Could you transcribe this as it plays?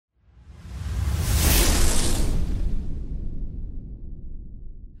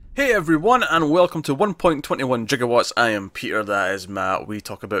Hey everyone, and welcome to 1.21 Gigawatts. I am Peter, that is Matt. We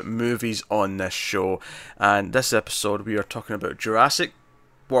talk about movies on this show, and this episode we are talking about Jurassic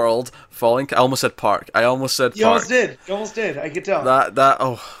World Falling. I almost said Park. I almost said You Park. almost did. You almost did. I could tell.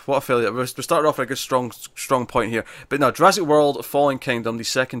 Oh, what a failure. We started off with a good strong point here. But no, Jurassic World Fallen Kingdom, the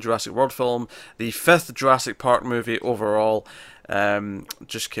second Jurassic World film, the fifth Jurassic Park movie overall,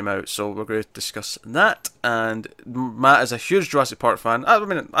 just came out, so we're going to discuss that. And Matt is a huge Jurassic Park fan. I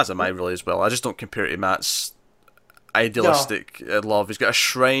mean, as am I really as well. I just don't compare it to Matt's idealistic love. He's got a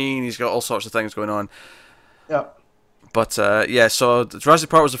shrine, he's got all sorts of things going on. Yeah. But yeah, so Jurassic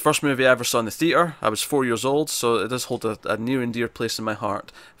Park was the first movie I ever saw in the theatre. I was 4 years old, so it does hold a near and dear place in my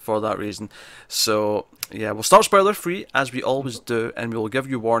heart for that reason. So yeah, we'll start spoiler free as we always do, and we will give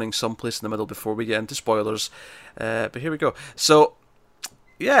you warning someplace in the middle before we get into spoilers. But here we go. So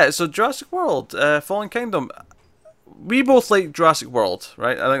yeah, so Jurassic World, Fallen Kingdom. We both like Jurassic World,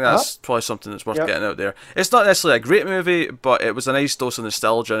 right? I think that's probably something that's worth getting out there. It's not necessarily a great movie, but it was a nice dose of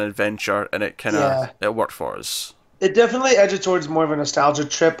nostalgia and adventure, and it kind of it worked for us. It definitely edged towards more of a nostalgia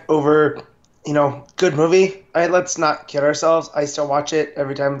trip over, good movie. Let's not kid ourselves. I still watch it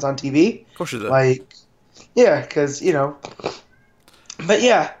every time it's on TV. Of course you do. Because, But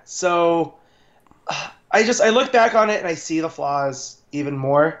yeah, so I look back on it and I see the flaws even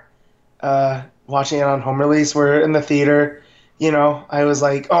more. Watching it on home release, where in the theater, I was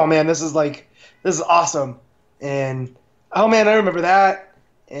like, oh man, this is awesome. And oh man, I remember that.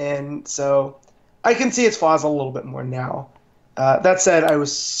 And so I can see its flaws a little bit more now. That said, I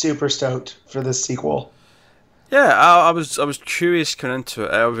was super stoked for this sequel. Yeah, I was curious coming into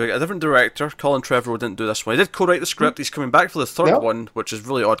it. A different director, Colin Trevorrow, didn't do this one. He did co-write the script. He's coming back for the third one, which is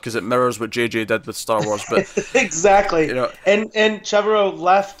really odd because it mirrors what JJ did with Star Wars. But exactly. And Trevorrow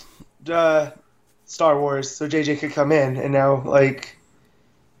left Star Wars so JJ could come in, and now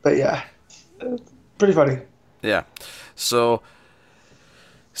but yeah, pretty funny. Yeah, So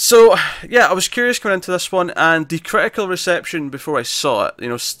yeah, I was curious coming into this one, and the critical reception before I saw it,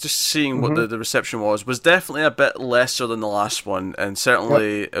 just seeing what the reception was definitely a bit lesser than the last one, and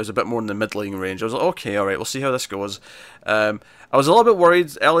certainly it was a bit more in the middling range. I was like, okay, alright, we'll see how this goes. I was a little bit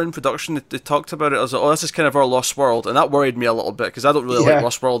worried early in production. They talked about it. I was like, oh, this is kind of our Lost World, and that worried me a little bit, because I don't really like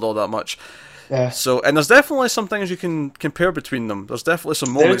Lost World all that much. Yeah. So, and there's definitely some things you can compare between them. There's definitely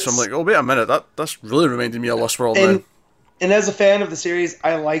some moments where I'm like, oh, wait a minute, that's really reminded me of Lost World now. And as a fan of the series,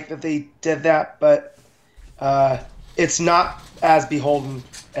 I like that they did that, but it's not as beholden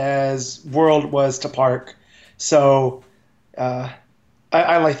as World was to Park. So I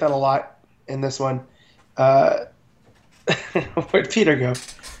like that a lot in this one. Where'd Peter go?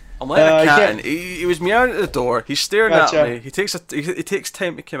 I'm letting a cat in. He was meowing at the door. He's staring at me. He takes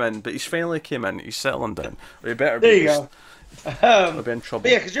time to come in, but he's finally came in. He's settling down. We better there you go. We'll be in trouble.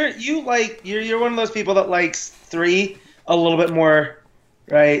 But yeah, because you're one of those people that likes 3 a little bit more,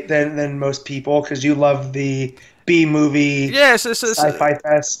 right, than most people, because you love the B movie. Yes, sci-fi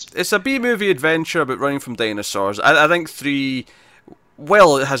fest. It's a B movie adventure about running from dinosaurs. I think 3,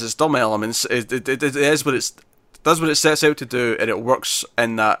 well, it has its dumb elements. It is what does what it sets out to do, and it works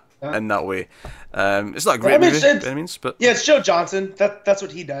in that way. It's not a great movie by any means, but yeah, it's Joe Johnson. That's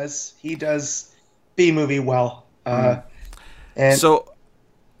what he does. He does B movie well. And so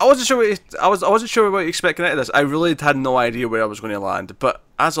I wasn't sure what you expecting out of this. I really had no idea where I was going to land. But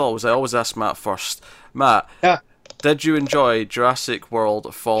as always, I always ask Matt first. Matt, did you enjoy Jurassic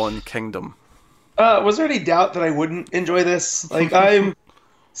World Fallen Kingdom? Was there any doubt that I wouldn't enjoy this? I'm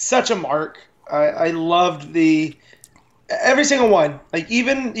such a mark. I loved every single one.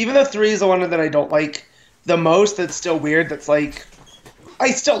 Even though 3 is the one that I don't like the most, that's still weird. That's I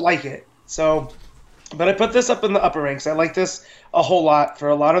still like it. So, but I put this up in the upper ranks. I like this a whole lot for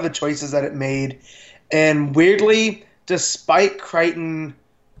a lot of the choices that it made. And weirdly, despite Crichton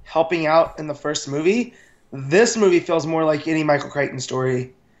helping out in the first movie, this movie feels more like any Michael Crichton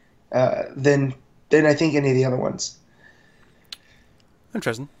story than I think any of the other ones.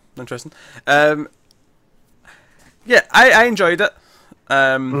 Interesting. Yeah, I enjoyed it.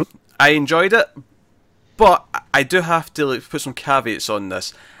 I enjoyed it, but I do have to put some caveats on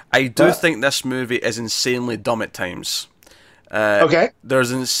this. I do think this movie is insanely dumb at times.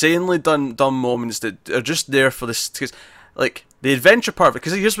 There's insanely dumb moments that are just there for this, the adventure part of it.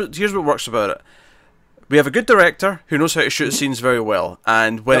 Because here's what works about it. We have a good director who knows how to shoot scenes very well,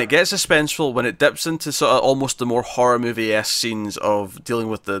 and when it gets suspenseful, when it dips into sort of almost the more horror movie-esque scenes of dealing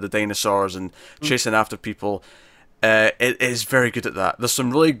with the dinosaurs and chasing after people, it is very good at that. There's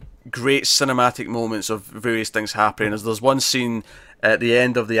some really great cinematic moments of various things happening. There's one scene at the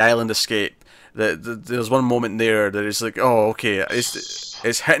end of the island escape there's one moment there that is like, oh, okay,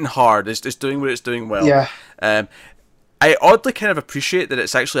 it's hitting hard, it's doing what it's doing well. Yeah. I oddly kind of appreciate that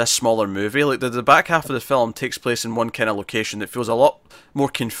it's actually a smaller movie. Like the back half of the film takes place in one kind of location that feels a lot more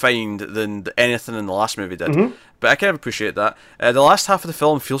confined than anything in the last movie did. Mm-hmm. But I kind of appreciate that. The last half of the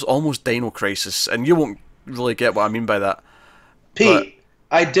film feels almost Dino Crisis, and you won't really get what I mean by that. Pete,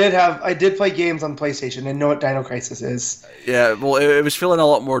 I did play games on PlayStation and know what Dino Crisis is. Yeah, well, it was feeling a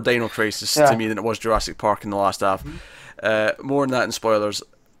lot more Dino Crisis to me than it was Jurassic Park in the last half. More on that in spoilers.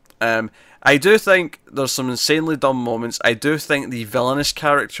 I do think there's some insanely dumb moments. I do think the villainous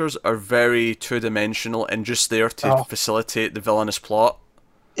characters are very two-dimensional and just there to facilitate the villainous plot.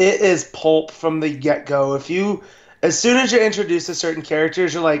 It is pulp from the get-go. As soon as you introduce a certain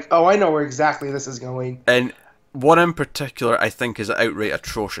characters, you're like, oh, I know where exactly this is going. And one in particular, I think, is outright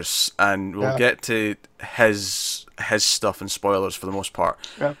atrocious, and we'll get to his stuff in spoilers for the most part.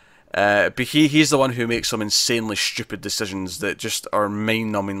 Yeah. But he's the one who makes some insanely stupid decisions that just are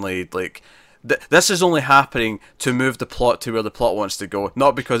mind-numbingly like. This is only happening to move the plot to where the plot wants to go,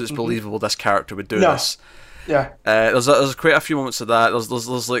 not because it's believable this character would do this. Yeah. There's quite a few moments of that.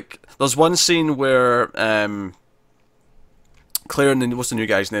 There's one scene where Claire and what's the new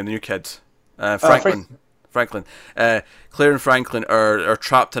guy's name? The new kid, Franklin. Claire and Franklin are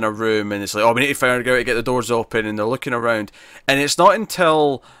trapped in a room, and it's like, oh, we need to figure out how to get the doors open, and they're looking around, and it's not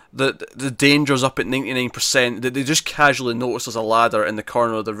until the danger's up at 99% that they just casually notice there's a ladder in the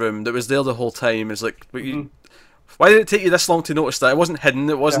corner of the room that was there the whole time. It's like, why did it take you this long to notice that? It wasn't hidden.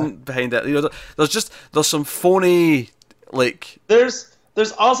 It wasn't behind it. You know, there's some phony like. There's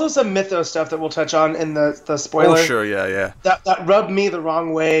also some mythos stuff that we'll touch on in the spoiler. Oh sure, yeah. That rubbed me the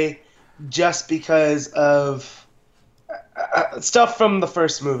wrong way, just because of stuff from the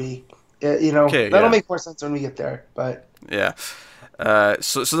first movie. That'll make more sense when we get there. But yeah.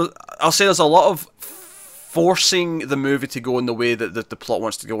 So I'll say there's a lot of forcing the movie to go in the way that the plot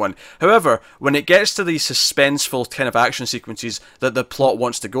wants to go in. However, when it gets to these suspenseful kind of action sequences that the plot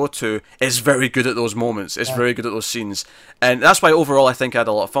wants to go to, it's very good at those moments. It's very good at those scenes. And that's why overall I think I had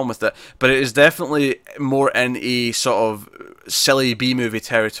a lot of fun with it. But it is definitely more in a sort of silly B-movie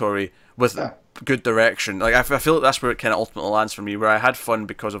territory with good direction. Like I feel like that's where it kind of ultimately lands for me, where I had fun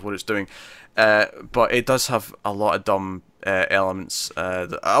because of what it's doing. But it does have a lot of dumb elements.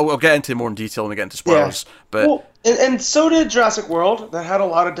 I'll get into more in detail when we get into spoilers. Yeah. But and so did Jurassic World. That had a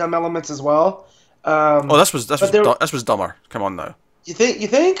lot of dumb elements as well. This was dumber. Come on now. You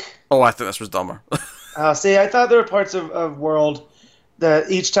think? Oh, I think this was dumber. See, I thought there were parts of World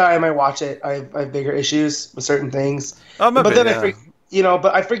that each time I watch it, I have bigger issues with certain things. Oh, maybe, but then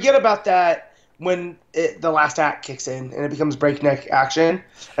but I forget about that when the last act kicks in and it becomes breakneck action.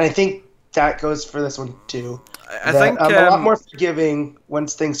 And I think that goes for this one too. I think I'm a lot more forgiving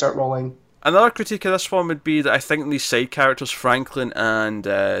once things start rolling. Another critique of this one would be that I think these side characters, Franklin and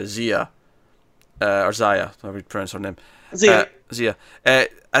Zia, or Zaya, however you pronounce her name, Zia.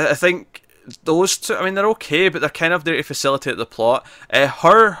 I think those two, I mean, they're okay, but they're kind of there to facilitate the plot.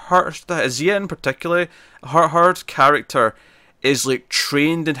 Zia in particular, her character is like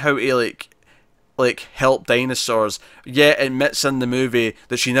trained in how to like help dinosaurs, yet admits in the movie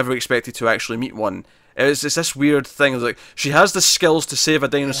that she never expected to actually meet one. It's this weird thing, like she has the skills to save a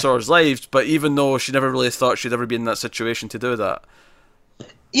dinosaur's lives, but even though she never really thought she'd ever be in that situation to do that.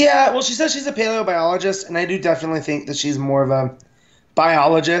 Yeah, well, she says she's a paleobiologist, and I do definitely think that she's more of a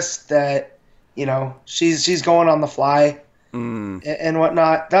biologist, that, she's going on the fly and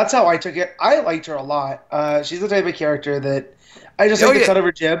whatnot. That's how I took it. I liked her a lot. She's the type of character that I just like the cut of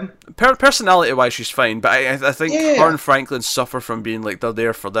her jib. Personality-wise, she's fine, but I think her and Franklin suffer from being like they're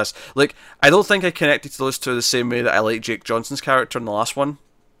there for this. Like, I don't think I connected to those two the same way that I like Jake Johnson's character in the last one.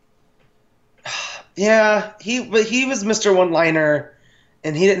 Yeah, he was Mr. One-Liner,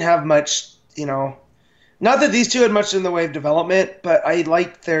 and he didn't have much, Not that these two had much in the way of development, but I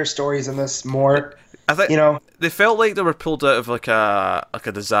liked their stories in this more. I think they felt like they were pulled out of like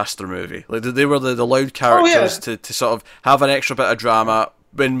a disaster movie. Like they were the loud characters to sort of have an extra bit of drama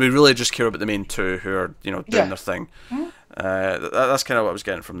when we really just care about the main two who are doing their thing. Mm-hmm. That's kind of what I was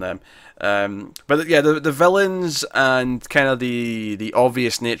getting from them. But yeah, the villains and kind of the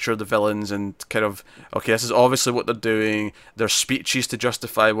obvious nature of the villains and kind of, okay, this is obviously what they're doing. Their speeches to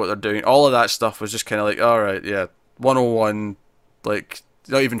justify what they're doing. All of that stuff was just kind of like, all right, yeah, 101, like.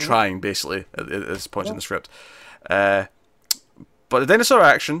 Not even trying, basically, at this point in the script. But the dinosaur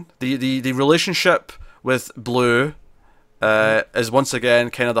action, the relationship with Blue, is once again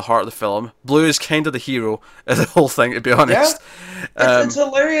kind of the heart of the film. Blue is kind of the hero of the whole thing, to be honest. It's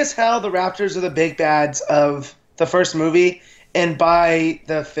hilarious how the Raptors are the big bads of the first movie, and by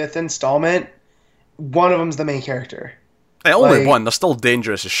the fifth installment, one of them's the main character. Hey, only one. They're still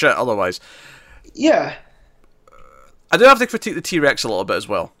dangerous as shit otherwise. Yeah. I do have to critique the T-Rex a little bit as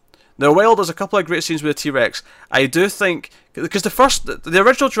well. Now, while there's a couple of great scenes with the T-Rex, I do think... Because the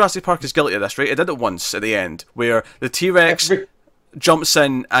original Jurassic Park is guilty of this, right? It did it once at the end, where the T-Rex jumps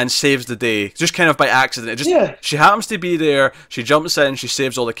in and saves the day, just kind of by accident. She happens to be there, she jumps in, she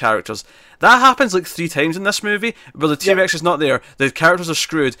saves all the characters. That happens like 3 times in this movie, where the T-Rex is not there, the characters are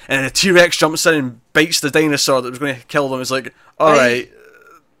screwed, and the T-Rex jumps in and bites the dinosaur that was going to kill them. It's like, alright...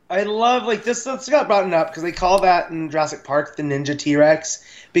 I love, like, this got brought up because they call that in Jurassic Park the Ninja T-Rex,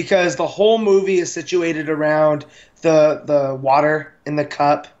 because the whole movie is situated around the water in the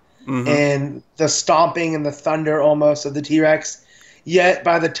cup and the stomping and the thunder almost of the T-Rex. Yet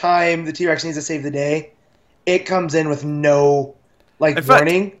by the time the T-Rex needs to save the day, it comes in with no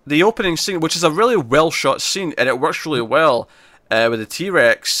warning. Fact, the opening scene, which is a really well shot scene and it works really well with the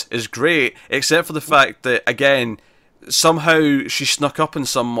T-Rex, is great, except for the fact that, again, somehow she snuck up on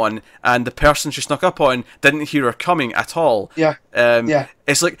someone, and the person she snuck up on didn't hear her coming at all.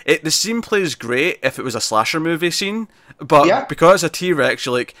 It's like the scene plays great if it was a slasher movie scene, but because it's a T-Rex,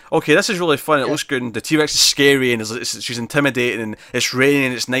 you're like, okay, this is really fun. It looks good, and the T-Rex is scary, and she's intimidating, and it's raining,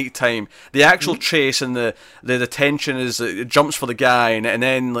 and it's nighttime. The actual chase and the tension is it jumps for the guy, and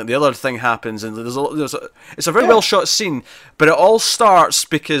then like the other thing happens, and it's a very well shot scene, but it all starts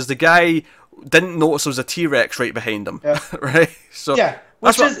because the guy didn't notice there was a T-Rex right behind him, right? So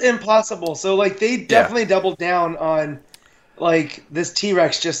which is impossible. So like they definitely doubled down on like this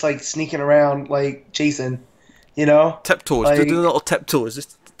T-Rex just like sneaking around like chasing, tiptoes, like, doing little tiptoes.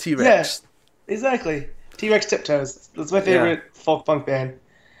 This T-Rex, exactly. T-Rex Tiptoes. That's my favorite folk punk band.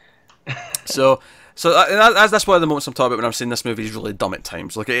 So that's one of the moments I'm talking about when I'm saying this movie is really dumb at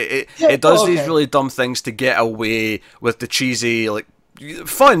times. Like it does these really dumb things to get away with the cheesy, like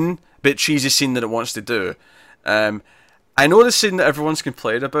fun bit cheesy scene that it wants to do. I know the scene that everyone's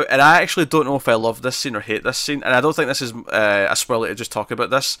complained about, and I actually don't know if I love this scene or hate this scene, and I don't think this is a spoiler to just talk about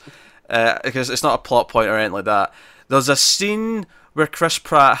this, because it's not a plot point or anything like that. There's a scene where Chris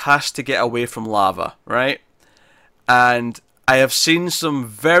Pratt has to get away from lava, right? And I have seen some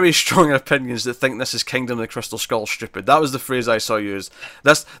very strong opinions that think this is Kingdom of the Crystal Skull stupid. That was the phrase I saw used.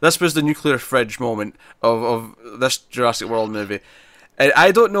 This was the nuclear fridge moment of this Jurassic World movie.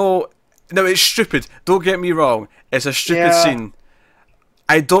 I don't know. No, it's stupid. Don't get me wrong. It's a stupid scene.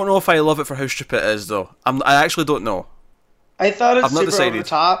 I don't know if I love it for how stupid it is, though. I actually don't know. I thought it's super over the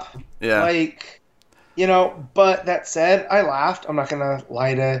top. Yeah. But that said, I laughed. I'm not going to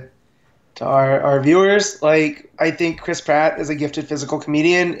lie to our viewers. Like, I think Chris Pratt is a gifted physical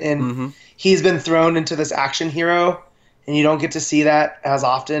comedian, and he's been thrown into this action hero, and you don't get to see that as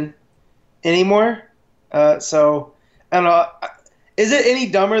often anymore. So, I don't know. Is it any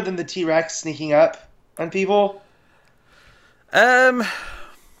dumber than the T-Rex sneaking up on people? Is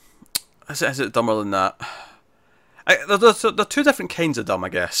it dumber than that? They're 2 different kinds of dumb, I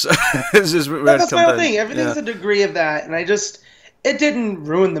guess. That's my whole thing. Everything's a degree of that, and it didn't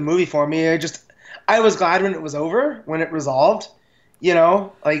ruin the movie for me. I was glad when it was over, when it resolved, but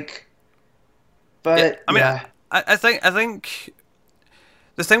I think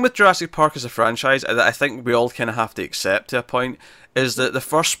the thing with Jurassic Park as a franchise that I think we all kind of have to accept to a point is that the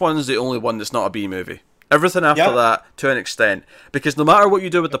first one's the only one that's not a B movie. Everything after that, to an extent, because no matter what you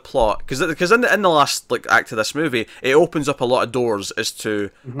do with the plot, because in the last act of this movie, it opens up a lot of doors as to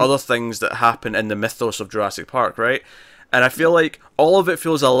other things that happen in the mythos of Jurassic Park, right? And I feel like all of it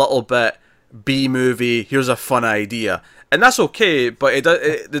feels a little bit B movie. Here's a fun idea, and that's okay. But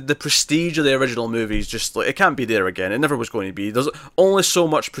the prestige of the original movie is just it can't be there again. It never was going to be. There's only so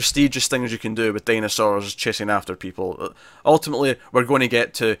much prestigious things you can do with dinosaurs chasing after people. Ultimately, we're going to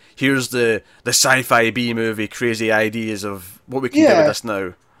get to here's the sci-fi B movie crazy ideas of what we can do with this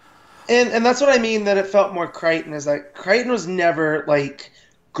now. And that's what I mean. That it felt more Crichton. Is that Crichton was never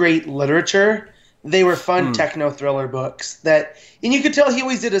great literature. They were fun techno thriller books and you could tell he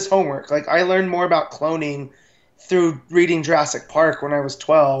always did his homework. Like, I learned more about cloning through reading Jurassic Park when I was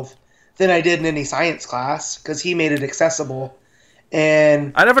 12 than I did in any science class, because he made it accessible.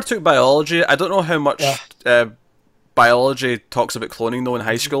 And I never took biology. I don't know how much biology talks about cloning though in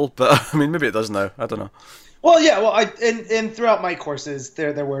high school, but I mean maybe it does now. I don't know. Well, yeah. Well, and throughout my courses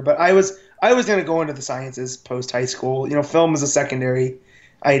there were, but I was going to go into the sciences post high school. Film was a secondary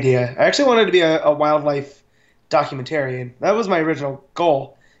idea. I actually wanted to be a wildlife documentarian. That was my original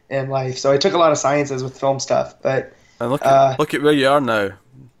goal in life. So I took a lot of sciences with film stuff. But And look at where you are now.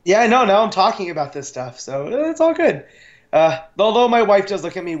 Yeah, I know. Now I'm talking about this stuff, so it's all good. Although my wife does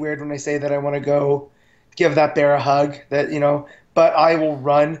look at me weird when I say that I want to go give that bear a hug, but I will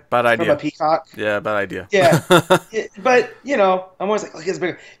run Bad from idea. a peacock. Yeah, bad idea. Yeah, but I'm always like, look, it's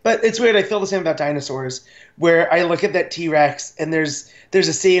bigger. But it's weird. I feel the same about dinosaurs, where I look at that T-Rex and there's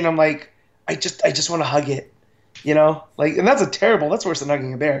a scene. I'm like, I just want to hug it, and that's worse than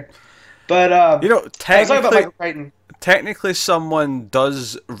hugging a bear. But I was talking about Michael Crichton. Technically, someone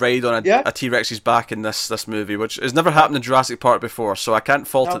does ride on a T-Rex's back in this movie, which has never happened in Jurassic Park before, so I can't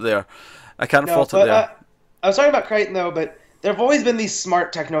fault it there. I was talking about Crichton, though, but there have always been these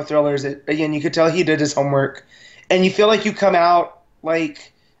smart techno thrillers that, again, you could tell he did his homework, and you feel like you come out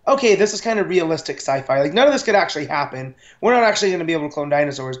like, okay, this is kind of realistic sci-fi. Like, none of this could actually happen. We're not actually going to be able to clone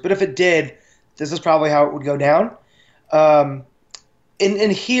dinosaurs, but if it did, this is probably how it would go down.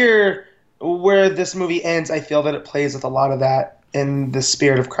 And here, where this movie ends, I feel that it plays with a lot of that in the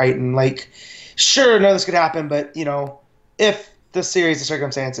spirit of Crichton. Like, sure, none of this could happen, but, if the series of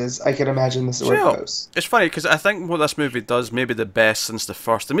circumstances, I could imagine this is where it goes. It's funny, because I think what this movie does, maybe the best since the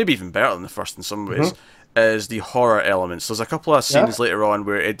first, and maybe even better than the first in some ways, is the horror elements. There's a couple of scenes later on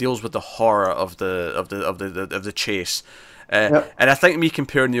where it deals with the horror of the chase. And I think me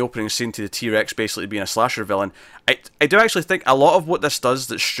comparing the opening scene to the T-Rex basically being a slasher villain, I do actually think a lot of what this does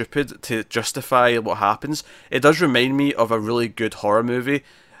that's stupid to justify what happens, it does remind me of a really good horror movie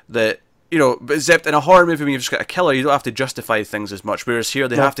that, except in a horror movie when you've just got a killer, you don't have to justify things as much, whereas here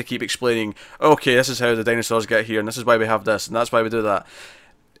they have to keep explaining, okay, this is how the dinosaurs get here, and this is why we have this, and that's why we do that.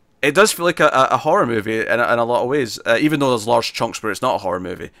 It does feel like a horror movie in a lot of ways, even though there's large chunks where it's not a horror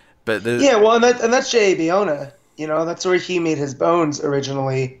movie. But and that's J.A. Bayona. That's where he made his bones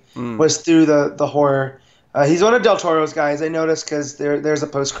originally, was through the horror. He's one of Del Toro's guys, I noticed, because there's a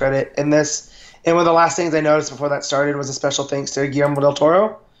post-credit in this. And one of the last things I noticed before that started was a special thanks to Guillermo del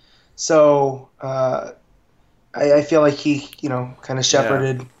Toro. So I feel like he, kind of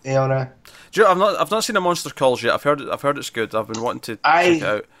shepherded Bayona. Do you know, I've not seen A Monster Calls yet. I've heard it's good. I've been wanting to check it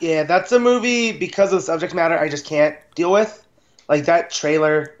out. Yeah, that's a movie, because of the subject matter, I just can't deal with. Like, that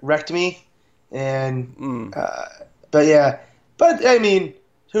trailer wrecked me. And but I mean,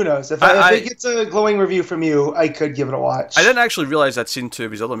 who knows? If it gets a glowing review from you, I could give it a watch. I didn't actually realize I'd seen two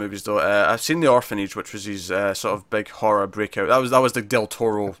of his other movies though. I've seen The Orphanage, which was his sort of big horror breakout. That was the Del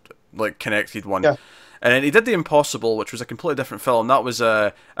Toro connected one. Yeah. And then he did The Impossible, which was a completely different film. That was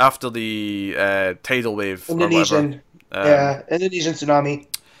after the tidal wave. Indonesian tsunami.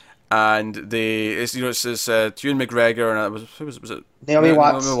 And it's Ewan McGregor, and was it Naomi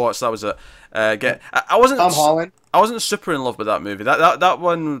Watts? Naomi Watts, that was it. I wasn't Tom Holland. I wasn't super in love with that movie. That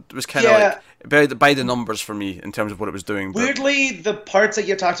one was kind of by the numbers for me in terms of what it was doing. Weirdly, the parts that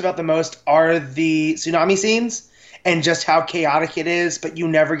get talked about the most are the tsunami scenes and just how chaotic it is, but you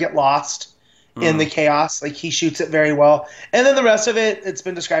never get lost in the chaos. Like, he shoots it very well. And then the rest of it, it's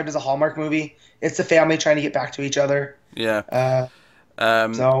been described as a Hallmark movie. It's the family trying to get back to each other. Yeah.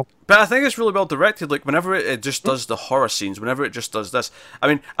 But I think it's really well directed. Like, whenever it just does the horror scenes, whenever it just does this. I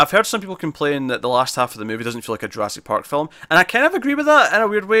mean, I've heard some people complain that the last half of the movie doesn't feel like a Jurassic Park film, and I kind of agree with that in a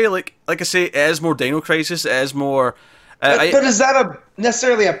weird way. Like I say, it is more Dino Crisis. It is more. But is that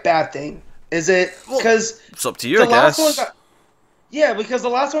necessarily a bad thing? Is it? Because it's up to you, I guess. Because the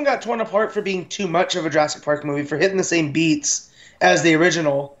last one got torn apart for being too much of a Jurassic Park movie, for hitting the same beats as the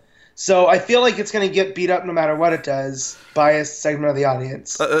original. So I feel like it's going to get beat up no matter what it does by a segment of the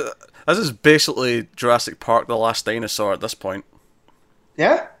audience. This is basically Jurassic Park: The Last Dinosaur at this point.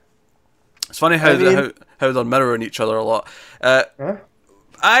 Yeah. It's funny how they're mirroring each other a lot. It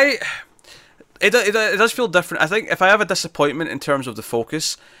does feel different. I think if I have a disappointment in terms of the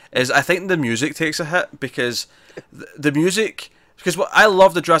focus, is I think the music takes a hit, because the music. Because I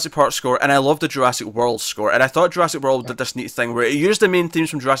love the Jurassic Park score, and I love the Jurassic World score, and I thought Jurassic World did this neat thing where it used the main themes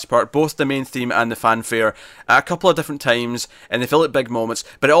from Jurassic Park, both the main theme and the fanfare, at a couple of different times, and they felt like big moments,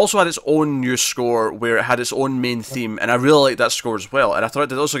 but it also had its own new score where it had its own main theme, and I really liked that score as well, and I thought it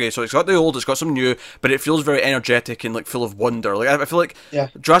did also okay, so it's got the old, it's got some new, but it feels very energetic and full of wonder. Like, I feel like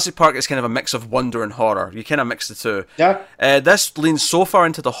Jurassic Park is kind of a mix of wonder and horror. You kind of mix the two. Yeah. This leans so far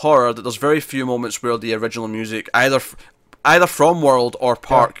into the horror that there's very few moments where the original music, either from World or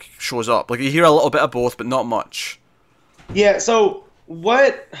Park, shows up. Like, you hear a little bit of both, but not much. Yeah, so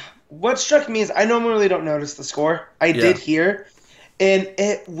what struck me is I normally don't notice the score. I did hear, and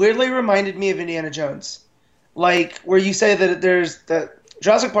it weirdly reminded me of Indiana Jones. Like, where you say that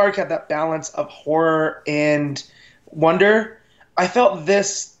Jurassic Park had that balance of horror and wonder. I felt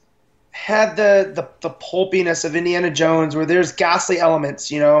this had the pulpiness of Indiana Jones, where there's ghastly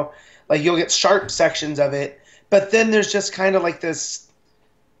elements, like you'll get sharp sections of it, but then there's just kind of like this.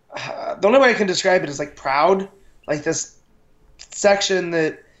 The only way I can describe it is like proud, like this section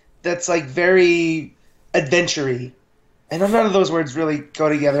that's like very adventure-y. I know none of those words really go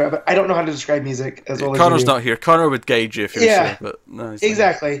together, but I don't know how to describe music as well as Connor's you do. not here. Connor would guide you if you were Yeah, here, but no, he's not here.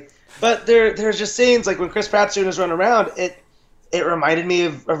 exactly. But there's just scenes like when Chris Pratt's doing his run around, it reminded me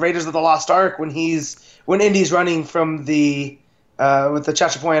of Raiders of the Lost Ark when Indy's running from the with the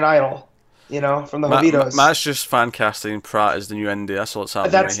Chachapoyan idol, from the Jovitos. Matt's just fan casting Pratt as the new Indy. That's what's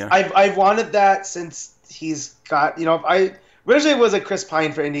happening right here. I've wanted that since he's got I originally was a Chris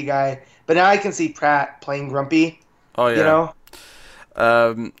Pine for Indy guy, but now I can see Pratt playing Grumpy. Oh yeah.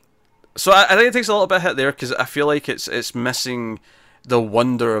 So I think it takes a little bit of hit there because I feel like it's missing the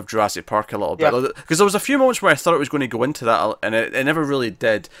wonder of Jurassic Park a little bit. Because there was a few moments where I thought it was going to go into that, and it never really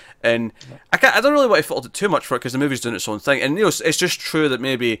did. And I don't really want to fault it too much for it because the movie's doing its own thing. And it's just true that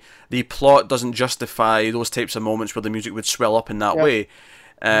maybe the plot doesn't justify those types of moments where the music would swell up in that way.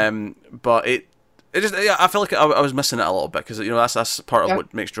 But it just I feel like I was missing it a little bit because that's part of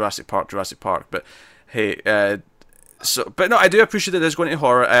what makes Jurassic Park Jurassic Park. But hey. But no, I do appreciate that it's going to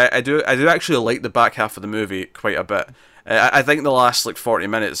horror. I do actually like the back half of the movie quite a bit. I think the last 40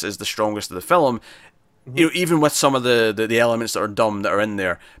 minutes is the strongest of the film. Even with some of the elements that are dumb that are in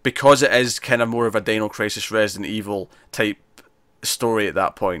there, because it is kind of more of a Dino Crisis Resident Evil type story at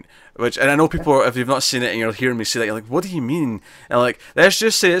that point. And I know people, if you've not seen it and you're hearing me say that, you're like, what do you mean? And let's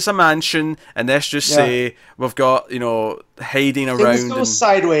just say it's a mansion, and let's just say we've got hiding around. Things go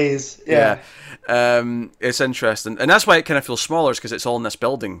sideways. Yeah. It's interesting, and that's why it kind of feels smaller, because it's all in this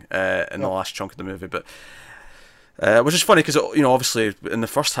building in the last chunk of the movie. But which is funny because obviously in the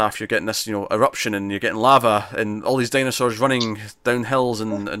first half you're getting this eruption and you're getting lava and all these dinosaurs running down hills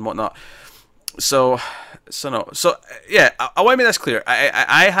and whatnot. So yeah, I want to make this clear.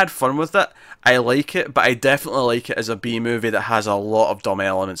 I had fun with it. I like it, but I definitely like it as a B movie that has a lot of dumb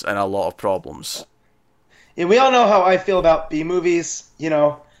elements and a lot of problems. Yeah, we all know how I feel about B movies.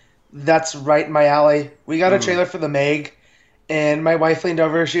 That's right in my alley. We got a trailer for The Meg, and my wife leaned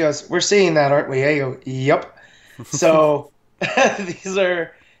over. She goes, "We're seeing that, aren't we?" I go, "Yep." So these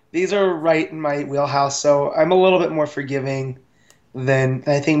are right in my wheelhouse. So I'm a little bit more forgiving than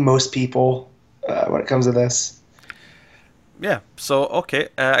I think most people when it comes to this. Yeah. So okay,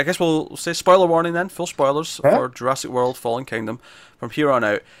 I guess we'll say spoiler warning then. Full spoilers for Jurassic World: Fallen Kingdom from here on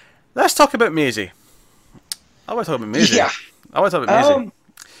out. Let's talk about Maisie. I want to talk about Maisie. Yeah. I want to talk about Maisie.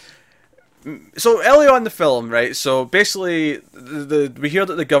 So early on in the film, right? So basically, we hear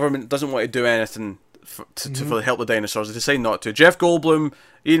that the government doesn't want to do anything to help the dinosaurs. They decide not to. Jeff Goldblum,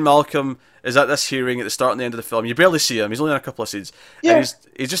 Ian Malcolm is at this hearing at the start and the end of the film. You barely see him. He's only in a couple of scenes. Yeah. And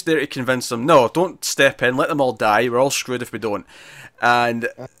he's just there to convince them, no, don't step in. Let them all die. We're all screwed if we don't. And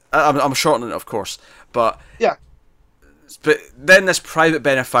I'm shortening it, of course. But then this private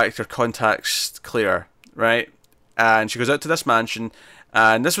benefactor contacts Claire, right? And she goes out to this mansion.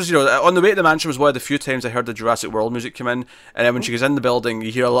 And this was, on the way to the mansion was one of the few times I heard the Jurassic World music come in. And then when she goes in the building,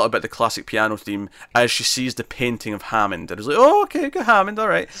 you hear a little bit of the classic piano theme as she sees the painting of Hammond. And it was like, oh, okay, good Hammond, all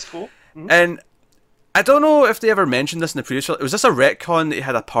right. That's cool. Mm-hmm. And I don't know if they ever mentioned this in the previous film. Was this a retcon that he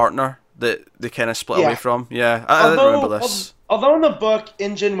had a partner that they kind of split away from? Yeah, I didn't remember this. Although in the book,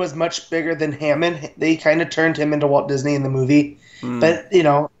 InGen was much bigger than Hammond, they kind of turned him into Walt Disney in the movie. But,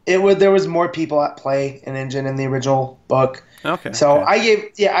 there was more people at play in InGen in the original book. Okay. So I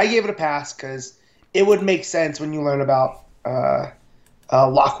gave it a pass because it would make sense when you learn about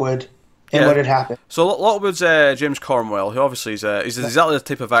Lockwood and what had happened. So Lockwood's James Cornwell, who obviously is he's exactly the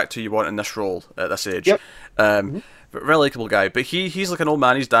type of actor you want in this role at this age. Yep. Very likable guy, but he's like an old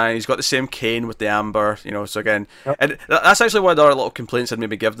man. He's dying. He's got the same cane with the amber, So again, and that's actually one of the other little complaints I'd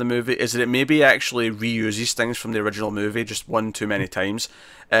maybe give the movie is that it maybe actually reuses things from the original movie just one too many times.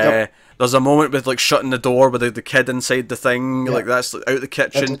 There's a moment with shutting the door with the kid inside the thing, that's out the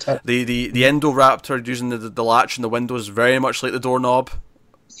kitchen. The Indoraptor using the latch in the window is very much like the doorknob.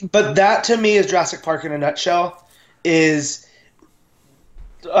 But that to me is Jurassic Park in a nutshell. Is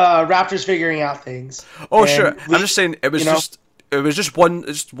raptors figuring out things. Oh, sure. I'm just saying it was just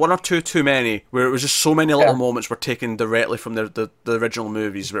one or two too many, where it was just so many little moments were taken directly from the original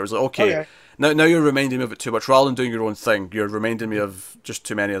movies, where it was like, okay. Now you're reminding me of it too much. Rather than doing your own thing, you're reminding me of just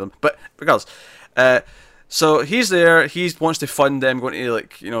too many of them. But regardless, so he's there. He wants to fund them, going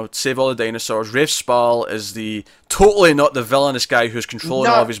to save all the dinosaurs. Rafe Spall is totally not the villainous guy who's controlling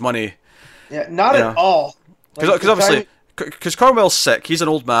all of his money. Yeah, not at all. Because obviously. Because Cornwell's sick, he's an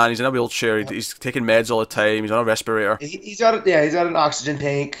old man, he's in a wheelchair, he's taking meds all the time, he's on a respirator. He's got an oxygen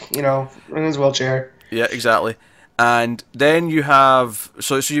tank, in his wheelchair. Yeah, exactly. And then you have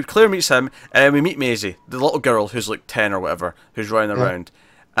Claire meets him, and then we meet Maisie, the little girl who's like 10 or whatever, who's running around,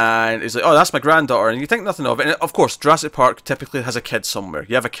 and he's like, "Oh, that's my granddaughter," and you think nothing of it. And of course, Jurassic Park typically has a kid somewhere.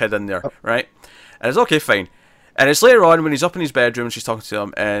 You have a kid in there, right? And it's okay, fine. And it's later on when he's up in his bedroom and she's talking to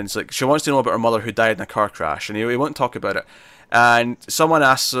him, and it's like she wants to know about her mother who died in a car crash, and he won't talk about it. And someone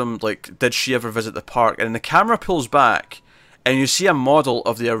asks him, like, did she ever visit the park? And the camera pulls back, and you see a model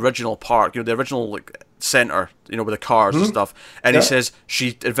of the original park, the original like center, with the cars and stuff. And he says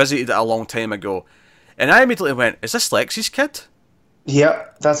she visited it a long time ago. And I immediately went, "Is this Lexi's kid?"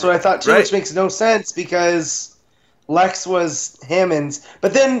 Yep, that's what I thought too, Right. which makes no sense because Lex was Hammond's.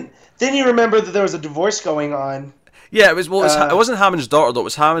 But then you remember that there was a divorce going on. Yeah, it wasn't Hammond's daughter though. It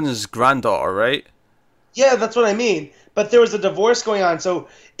was Hammond's granddaughter, right? Yeah, that's what I mean. But there was a divorce going on. So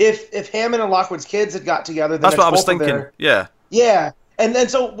if Hammond and Lockwood's kids had got together, then That's what I was both of thinking. Yeah. Yeah, and then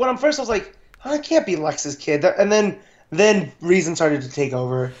so when I'm first, I was like, oh, it can't be Lex's kid. And then reason started to take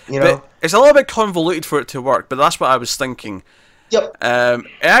over. But it's a little bit convoluted for it to work, but that's what I was thinking. Yep. It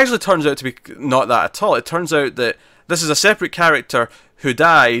actually turns out to be not that at all. It turns out that this is a separate character who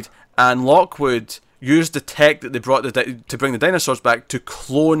died, and Lockwood used the tech that they brought to bring the dinosaurs back to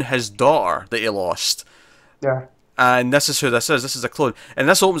clone his daughter that he lost. Yeah. And this is who this is. This is a clone. And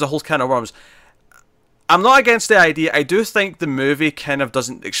this opens a whole can of worms. I'm not against the idea. I do think the movie kind of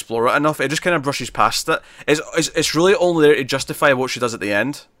doesn't explore it enough. It just kind of brushes past it. It's really only there to justify what she does at the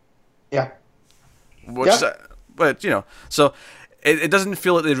end. Yeah. But, so it doesn't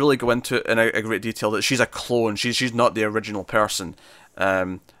feel like they really go into it in a great detail that she's a clone. She's not the original person.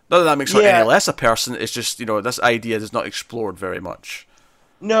 Not that makes her any less a person. It's just, this idea is not explored very much.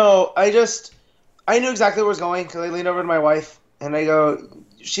 No, I knew exactly where it was going because I leaned over to my wife and I go,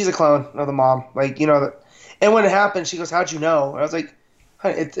 she's a clone of the mom. Like, and when it happened, she goes, how'd you know? And I was like,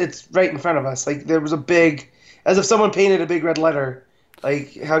 honey, it's right in front of us. Like, there was as if someone painted a big red letter.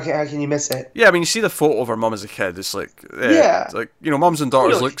 Like, how can you miss it? Yeah, I mean, you see the photo of her mum as a kid. It's like, it's like, mums and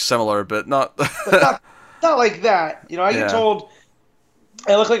daughters look similar, but not... but not like that. I get told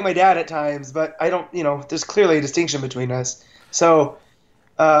I look like my dad at times, but I don't, there's clearly a distinction between us. So,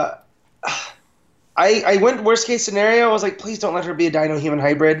 I went worst case scenario. I was like, please don't let her be a dino-human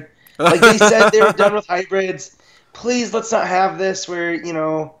hybrid. Like, they said they were done with hybrids. Please, let's not have this where,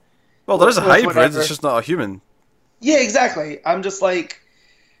 Well, there is a hybrid, whatever. It's just not a human. Yeah, exactly. I'm just like,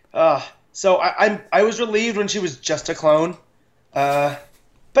 so I was relieved when she was just a clone, but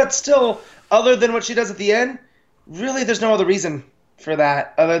still, other than what she does at the end, really, there's no other reason for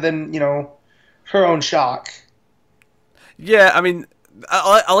that other than her own shock. Yeah, I mean,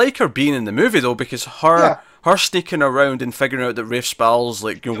 I like her being in the movie though because her sneaking around and figuring out that Rafe Spall's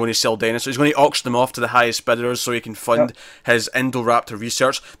like going to sell dinosaurs, he's going to auction them off to the highest bidders so he can fund his Indoraptor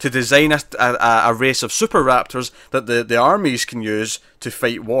research to design a race of super raptors that the armies can use to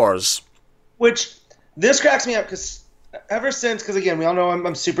fight wars. Which this cracks me up because again we all know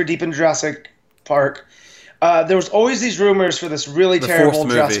I'm super deep in Jurassic Park. There was always these rumors for this really terrible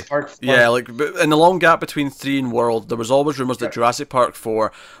Jurassic Park 4. Yeah, like in the long gap between 3 and World, there was always rumors that Jurassic Park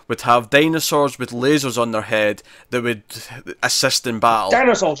 4 would have dinosaurs with lasers on their head that would assist in battle.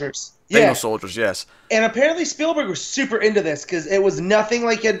 Dino soldiers. Dino soldiers, yes. And apparently Spielberg was super into this because it was nothing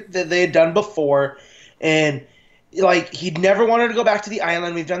like it that they had done before, and like he'd never wanted to go back to the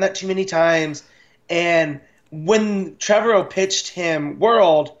island. We've done that too many times. And when Trevorrow pitched him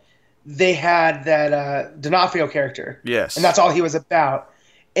World, they had that D'Onofrio character. Yes. And that's all he was about.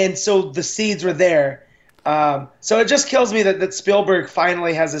 And so the seeds were there. So it just kills me that Spielberg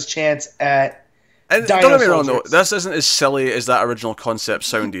finally has his chance at and Dino don't get me wrong, soldiers. though. This isn't as silly as that original concept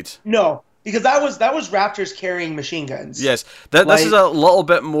sounded. No, because that was Raptors carrying machine guns. Yes. This is a little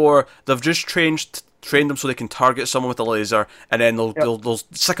bit more... They've just trained them so they can target someone with a laser, and then they'll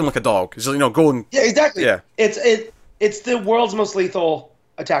sick them like a dog. So, go and... Yeah, exactly. Yeah. It's the world's most lethal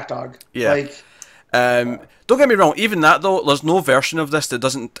attack dog. Yeah. Don't get me wrong, even that though, there's no version of this that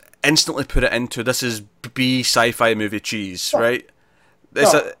doesn't instantly put it into this is B sci-fi movie cheese, right?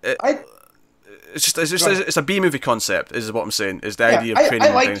 It's a B movie concept, is what I'm saying. Is the idea of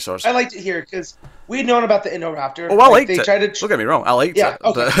training dinosaurs. I liked it here because we'd known about the Indoraptor. Oh, I liked it. Don't get me wrong, I liked it.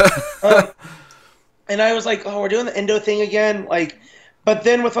 Okay. And I was like, oh, we're doing the Indo thing again, like. But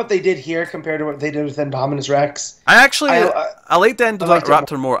then with what they did here compared to what they did with Indominus Rex... I liked the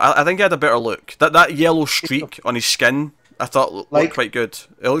Indoraptor more. I think he had a better look. That yellow streak on his skin, I thought looked quite good.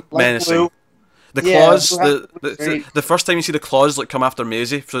 It looked menacing. Blue. The claws, the first time you see the claws come after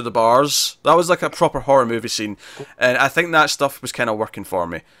Maisie through the bars, that was like a proper horror movie scene. And I think that stuff was kind of working for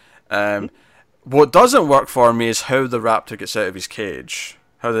me. What doesn't work for me is how the raptor gets out of his cage.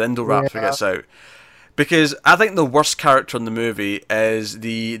 How the Indoraptor gets out. Because I think the worst character in the movie is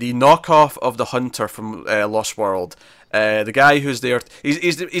the knockoff of the hunter from Lost World. The guy who's there,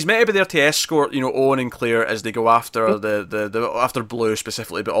 he's meant to be there to escort, Owen and Claire as they go after the after Blue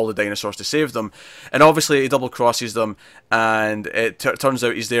specifically, but all the dinosaurs to save them. And obviously he double crosses them, and it turns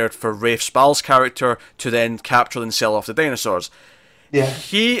out he's there for Rafe Spall's character to then capture and sell off the dinosaurs. Yeah.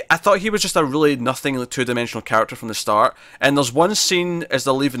 I thought he was just a really nothing two-dimensional character from the start. And there's one scene as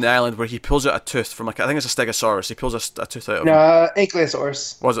they're leaving the island where he pulls out a tooth from, I think it's a Stegosaurus. He pulls a tooth out of him.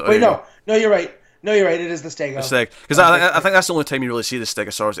 Ankylosaurus. Was it? Wait, no, you're right. No, you're right. It is the Stego. The Steg. Because I think that's the only time you really see the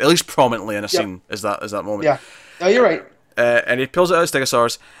Stegosaurus, at least prominently in a scene, is that moment. Yeah. No, you're right. And he pulls it out of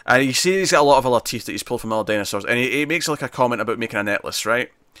Stegosaurus, and you see he's got a lot of other teeth that he's pulled from other dinosaurs, and he makes like a comment about making a necklace, right?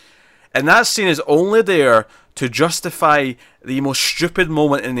 And that scene is only there to justify the most stupid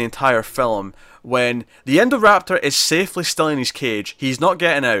moment in the entire film, when the Indoraptor is safely still in his cage. He's not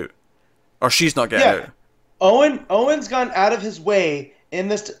getting out. Or she's not getting out. Owen's gone out of his way in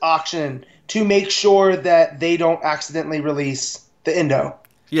this auction to make sure that they don't accidentally release the Indo.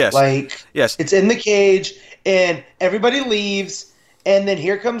 Yes. Yes. It's in the cage, and everybody leaves, and then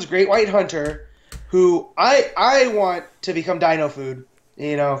here comes Great White Hunter, who I want to become dino food,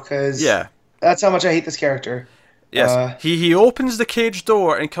 because that's how much I hate this character. Yes, he opens the cage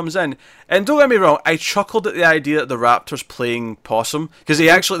door and comes in. And don't get me wrong, I chuckled at the idea that the raptor's playing possum. Because the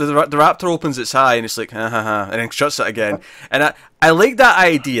raptor opens its eye and it's like, ha ha ha, and then shuts it again. And I like that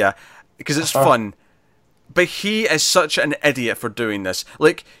idea because it's fun. But he is such an idiot for doing this.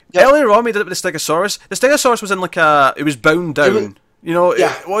 Like, earlier on we did it with the Stegosaurus. The Stegosaurus was in it was bound down.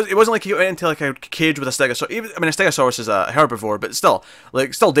 It wasn't like he went into like a cage with a Stegosaurus. I mean, a Stegosaurus is a herbivore, but still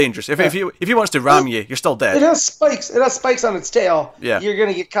dangerous. If he wants to ram you, you're still dead. It has spikes. It has spikes on its tail. Yeah, you're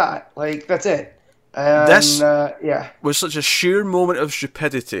gonna get caught. Like, that's it. This was such a sheer moment of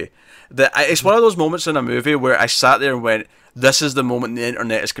stupidity that it's one of those moments in a movie where I sat there and went, "This is the moment the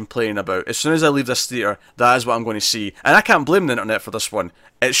internet is complaining about. As soon as I leave this theater, that is what I'm going to see." And I can't blame the internet for this one.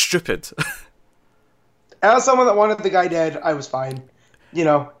 It's stupid. As someone that wanted the guy dead, I was fine.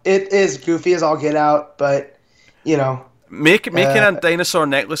 It is goofy as all get out, but, Making a dinosaur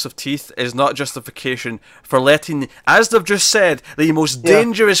necklace of teeth is not justification for letting, as they've just said, the most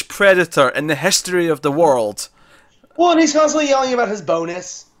dangerous predator in the history of the world. Well, and he's constantly yelling about his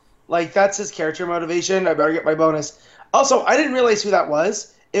bonus. Like, that's his character motivation. I better get my bonus. Also, I didn't realize who that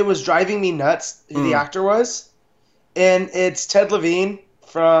was. It was driving me nuts who the actor was. And it's Ted Levine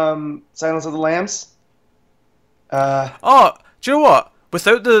from Silence of the Lambs. Do you know what?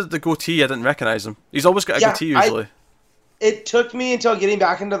 Without the goatee, I didn't recognize him. He's always got a goatee usually. It took me until getting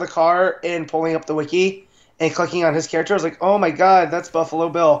back into the car and pulling up the wiki and clicking on his character. I was like, oh my god, that's Buffalo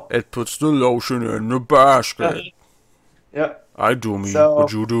Bill. It puts the lotion in the basket. Yep. I do me.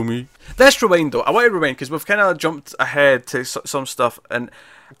 Would you do me? Let's rewind though. I want to rewind because we've kind of jumped ahead to some stuff, and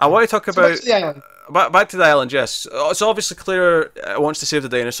I want to talk about back to the island. Yes, so obviously Claire wants to save the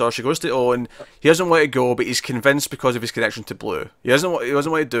dinosaur. She goes to Owen. He doesn't want to go, but he's convinced because of his connection to Blue. He doesn't want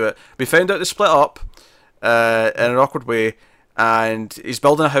to do it. We found out they split up in an awkward way, and he's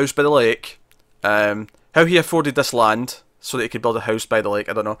building a house by the lake. How he afforded this land so that he could build a house by the lake,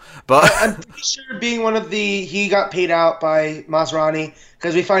 I don't know. But I'm pretty sure being he got paid out by Masrani,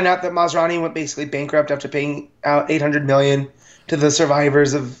 because we find out that Masrani went basically bankrupt after paying out $800 million to the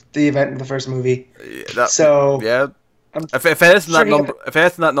survivors of the event in the first movie. If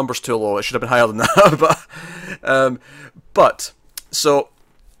anything, that number's too low. It should have been higher than that. but so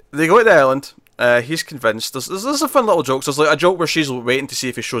they go to the island. He's convinced. There's a fun little joke. So there's like a joke where she's waiting to see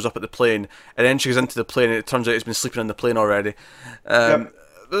if he shows up at the plane, and then she goes into the plane, and it turns out he's been sleeping in the plane already.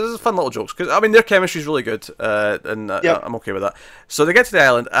 There's fun little jokes because their chemistry's really good, and I'm okay with that. So they get to the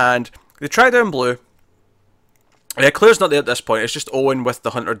island and they track down Blue. Claire's not there at this point. It's just Owen with the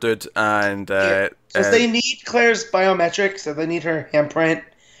hunter dude, and so they need Claire's biometric, so they need her handprint,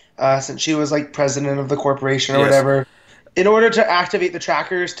 since she was like president of the corporation or whatever, in order to activate the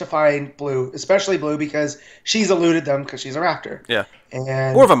trackers to find Blue, especially Blue because she's eluded them because she's a raptor. Yeah,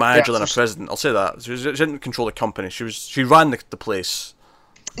 and more of a manager than a president. I'll say that. She didn't control the company. She ran the place.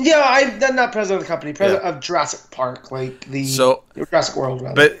 Yeah, I'm not president of the company. President of Jurassic Park, like Jurassic World,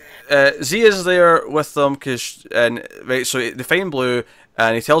 rather. But Z is there with them so they find Blue,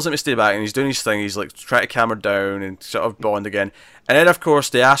 and he tells them to stay back, and he's doing his thing. He's like trying to calm her down and sort of bond again. And then, of course,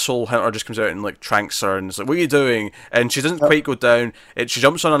 the asshole hunter just comes out and like tranks her, and it's like, "What are you doing?" And she doesn't quite go down. She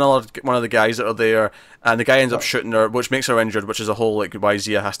jumps on one of the guys that are there, and the guy ends up shooting her, which makes her injured, which is a whole like why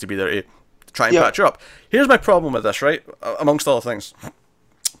Zia has to be there to try and patch her up. Here's my problem with this, right? Amongst other things,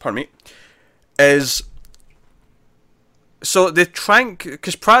 pardon me, is So they trank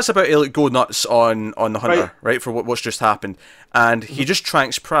because Pratt's about to like go nuts on the Hunter, right, for what's just happened, and he just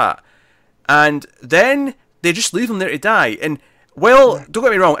tranks Pratt, and then they just leave him there to die. And well, don't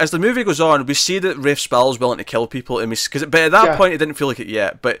get me wrong, as the movie goes on, we see that Rafe Spall's willing to kill people, and but at that point it didn't feel like it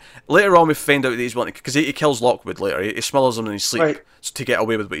yet. But later on, we find out that he's willing to, because he kills Lockwood later. He smothers him in his sleep to get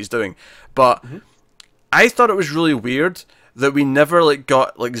away with what he's doing. But I thought it was really weird that we never like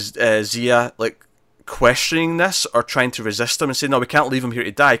got like Zia like questioning this or trying to resist him and saying, no, we can't leave him here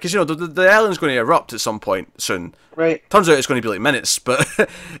to die, because you know the island's going to erupt at some point soon. Turns out it's going to be like minutes, but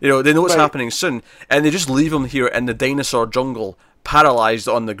you know they know what's happening soon, and they just leave him here in the dinosaur jungle, paralyzed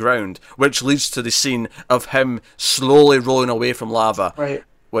on the ground, which leads to the scene of him slowly rolling away from lava,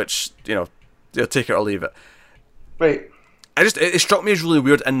 which, you know, they'll take it or leave it. It struck me as really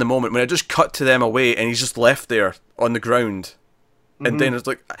weird in the moment when it just cut to them away and he's just left there on the ground. And then it's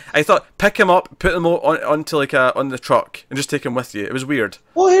like, I thought, pick him up, put him onto like on the truck, and just take him with you. It was weird.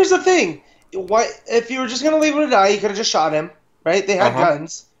 Well, here's the thing: if you were just gonna leave him to die, you could have just shot him, right? They had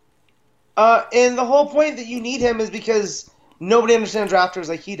guns. And the whole point that you need him is because nobody understands raptors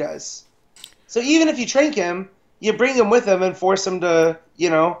like he does. So even if you trank him, you bring him with him and force him to, you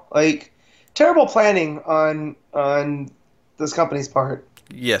know, like, terrible planning on this company's part.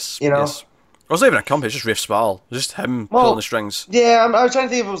 Yes. You know. Yes. It wasn't even a company, it's just Rafe Spall. It was just him pulling the strings. Yeah, I was trying to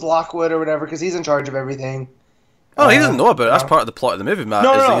think if it was Lockwood or whatever, because he's in charge of everything. Oh, he doesn't know about it. That's part of the plot of the movie, Matt.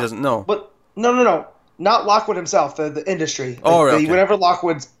 No. He doesn't know. But no. Not Lockwood himself, the industry. Whatever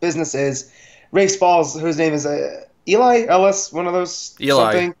Lockwood's business is, Rafe Spall's, whose name is Eli Ellis, one of those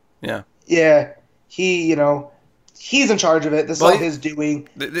something. Yeah. Yeah. He, you know, he's in charge of it. This is all his doing.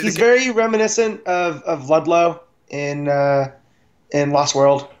 He's very reminiscent of Ludlow in Lost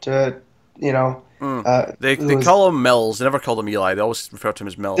World, to, you know. They call him Mills. They never called him Eli. They always refer to him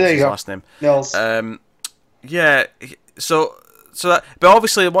as Mills. There you his go. Last name. Mills. Yeah. So that, but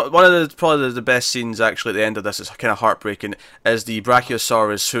obviously one of probably the best scenes actually at the end of this is kind of heartbreaking, is the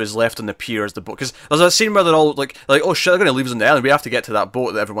Brachiosaurus who is left on the pier as the boat, because there's a scene where they're all like oh shit, they're going to leave us on the island, we have to get to that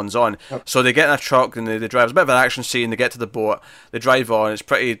boat that everyone's on. So they get in a truck and they drive. It's a bit of an action scene. They get to the boat, they drive on. It's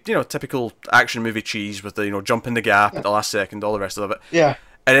pretty, you know, typical action movie cheese with the, you know, jumping the gap at the last second, all the rest of it. Yeah.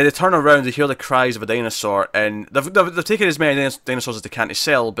 And then they turn around, they hear the cries of a dinosaur, and they've taken as many dinosaurs as they can to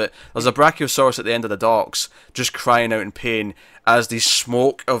sell, but there's a Brachiosaurus at the end of the docks, just crying out in pain as the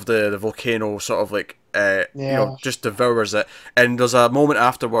smoke of the volcano sort of like, you know, just devours it. And there's a moment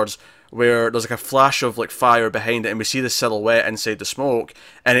afterwards where there's like a flash of like fire behind it, and we see the silhouette inside the smoke,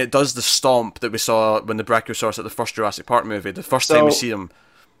 and it does the stomp that we saw when the Brachiosaurus at the first Jurassic Park movie, the first time we see him.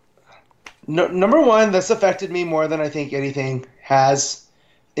 Number one, this affected me more than I think anything has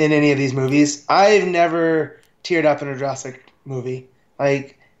in any of these movies. I've never teared up in a Jurassic movie.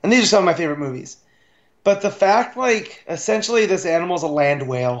 Like, and these are some of my favorite movies. But the fact, like, essentially this animal's a land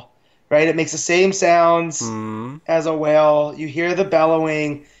whale, right? It makes the same sounds as a whale. You hear the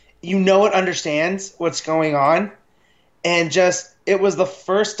bellowing. You know it understands what's going on. And just, it was the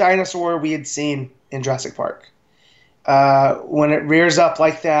first dinosaur we had seen in Jurassic Park. When it rears up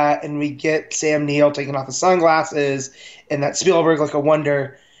like that, and we get Sam Neill taking off his sunglasses, and that Spielberg like a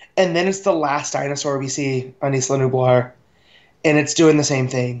wonder, and then it's the last dinosaur we see on Isla Nublar, and it's doing the same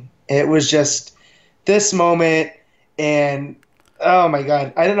thing. It was just this moment, and oh my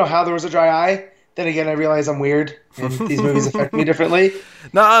god, I didn't know how there was a dry eye. Then again, I realize I'm weird, and these movies affect me differently.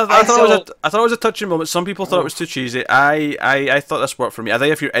 No, I thought it was a touching moment. Some people thought it was too cheesy. I thought this worked for me. I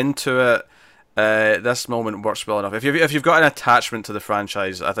think if you're into it, this moment works well enough. If you've got an attachment to the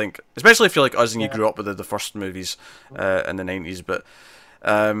franchise, I think, especially if you're like us and you grew up with the first movies in the 90s, but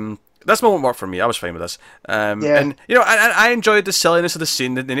this moment worked for me. I was fine with this. And you know, I enjoyed the silliness of the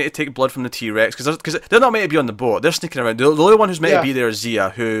scene. They need to take blood from the T-Rex because they're not meant to be on the boat. They're sneaking around. The only one who's meant to be there is Zia,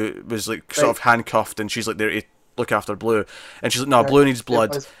 who was like sort of handcuffed, and she's like there to look after Blue, and she's like, no, Blue needs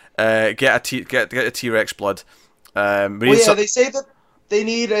blood. Get a T-Rex blood. They say that they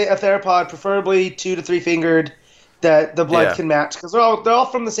need a theropod, preferably 2 to 3 fingered, that the blood can match, because they're all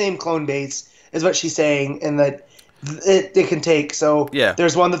from the same clone base, is what she's saying, and that it can take. So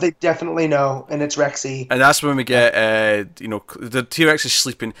there's one that they definitely know, and it's Rexy. And that's when we get, you know, the T-Rex is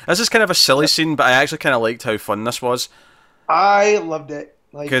sleeping. This is kind of a silly scene, but I actually kind of liked how fun this was. I loved it.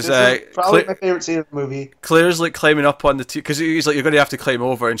 Like, this is probably my favorite scene of the movie. Claire's like climbing up on the because he's like, you're going to have to climb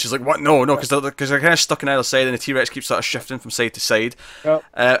over, and she's like, what? No, because they're kind of stuck on either side, and the T-Rex keeps sort of shifting from side to side. Yep.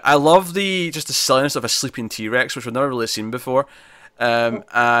 I love the silliness of a sleeping T-Rex, which we've never really seen before.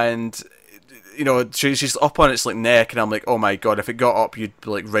 And you know, she's up on its like neck, and I'm like, oh my god, if it got up, you'd be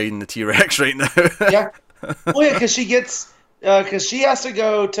like riding the T-Rex right now. Yeah. Well, yeah, because she has to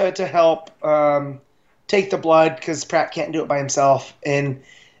go to help take the blood because Pratt can't do it by himself, and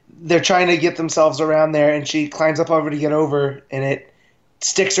they're trying to get themselves around there, and she climbs up over to get over, and it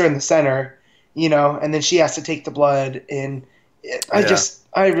sticks her in the center, and then she has to take the blood, and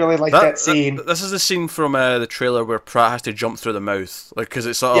I really like that scene. This is the scene from the trailer where Pratt has to jump through the mouth, because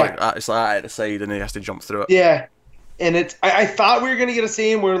it's sort of it's like at the side, and he has to jump through it. Yeah, and I thought we were gonna get a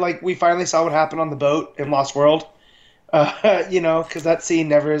scene where we finally saw what happened on the boat in Lost World, because that scene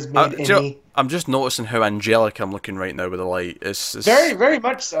never has made any. I'm just noticing how angelic I'm looking right now with the light. It's very, very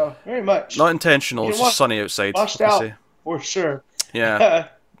much so. Very much. Not intentional. It's just sunny outside. Washed out for sure. Yeah.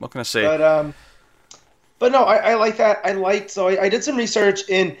 What can I say? But no, I like that. So I did some research,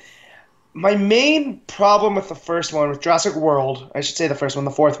 and my main problem with the first one, with Jurassic World, I should say the first one,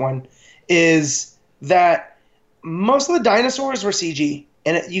 the fourth one, is that most of the dinosaurs were CG,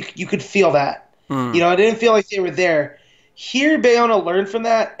 and you could feel that. I didn't feel like they were there. Here, Bayona learned from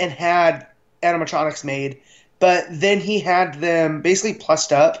that and had animatronics made, but then he had them basically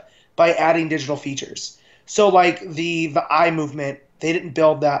plussed up by adding digital features. So the eye movement, they didn't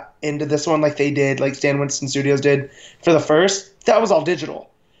build that into this one like they did, like Stan Winston Studios did for the first. That was all digital.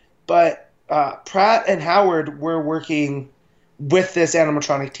 But Pratt and Howard were working with this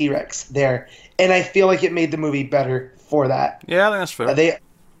animatronic T-Rex there, and I feel like it made the movie better for that. Yeah, I think that's fair. They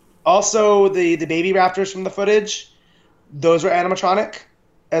also, the baby raptors from the footage, those were animatronic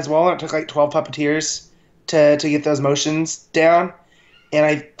as well, and it took 12 puppeteers to get those motions down, and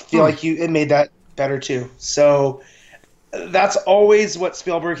I feel like it made that better too. So that's always what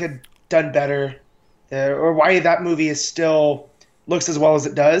Spielberg had done better, or why that movie is still looks as well as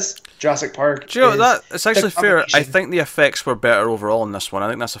it does. Jurassic Park. Do you know it's actually fair? I think the effects were better overall in this one. I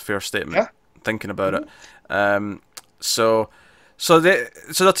think that's a fair statement. Yeah. Thinking about it, So they're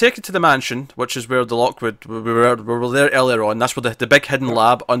taken to the mansion, which is where the Lockwood we were there earlier on. That's where the big hidden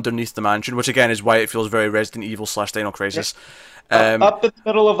lab underneath the mansion, which again is why it feels very Resident Evil / Dino Crisis. Yeah. Up in the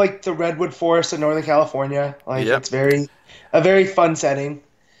middle of the redwood forest in Northern California, it's a very fun setting.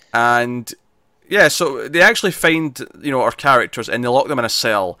 And yeah, so they actually find our characters and they lock them in a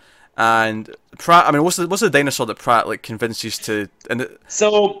cell. And Pratt, I mean, what's the dinosaur that Pratt convinces to?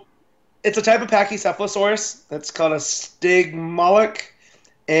 So it's a type of Pachycephalosaurus that's called a stigmolic,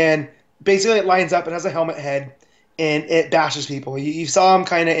 and basically it lines up. It has a helmet head, and it bashes people. You saw him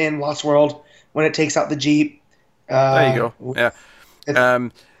kind of in Lost World when it takes out the Jeep. There you go. Yeah.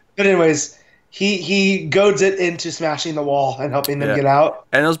 But anyways, he goads it into smashing the wall and helping them get out.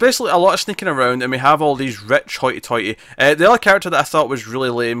 And there's basically a lot of sneaking around, and we have all these rich hoity-toity. The other character that I thought was really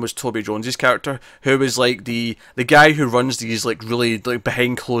lame was Toby Jones's character, who was the guy who runs these really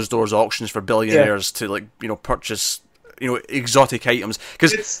behind closed doors auctions for billionaires to purchase exotic items.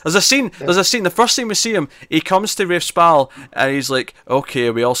 Because there's a scene, the first scene we see him, he comes to Rafe Spall, and he's like, okay,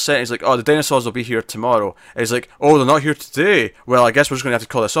 we all set. He's like, oh, the dinosaurs will be here tomorrow. And he's like, oh, they're not here today. Well, I guess we're just going to have to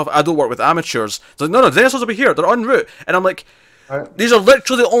call this off. I don't work with amateurs. He's like, no, the dinosaurs will be here. They're en route. And I'm like, these are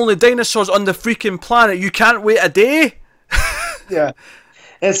literally the only dinosaurs on the freaking planet. You can't wait a day? Yeah.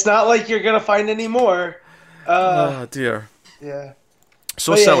 It's not like you're going to find any more. Oh, dear. Yeah.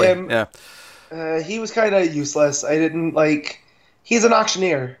 So silly. Yeah. He was kind of useless. I didn't he's an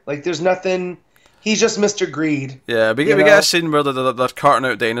auctioneer. There's nothing. He's just Mr. Greed. Yeah, we get a scene where they're carting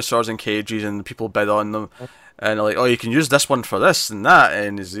out dinosaurs in cages and people bid on them. And they're like, oh, you can use this one for this and that.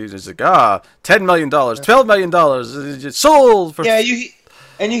 And he's like, $10 million, $12 million, it's sold for... Yeah, you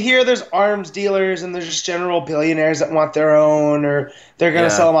hear there's arms dealers and there's just general billionaires that want their own, or they're going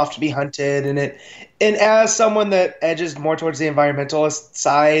to sell them off to be hunted. And as someone that edges more towards the environmentalist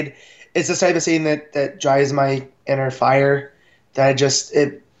side, it's this type of scene that drives my inner fire, that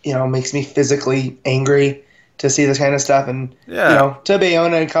it makes me physically angry to see this kind of stuff. And, to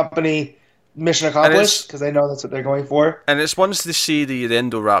Bayona and company, mission accomplished, because I know that's what they're going for. And it's once they see the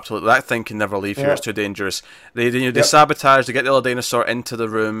Indoraptor, that thing can never leave here, it's too dangerous. They sabotage, they get the other dinosaur into the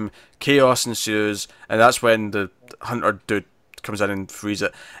room, chaos ensues, and that's when the hunter dude comes in and frees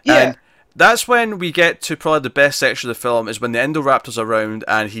it. Yeah. And that's when we get to probably the best section of the film, is when the Indoraptor's around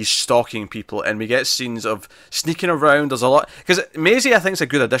and he's stalking people, and we get scenes of sneaking around. There's a lot, because Maisie, I think, is a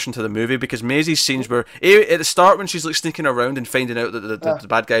good addition to the movie, because Maisie's scenes were at the start when she's sneaking around and finding out that the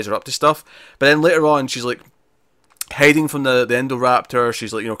bad guys are up to stuff, but then later on she's hiding from the Indoraptor.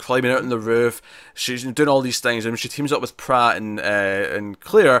 She's climbing out on the roof. She's doing all these things, and she teams up with Pratt and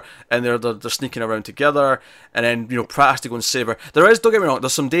Claire, and they're sneaking around together. And then Pratt has to go and save her. Don't get me wrong,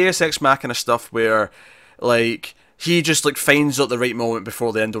 there's some Deus Ex Machina stuff where he just finds out the right moment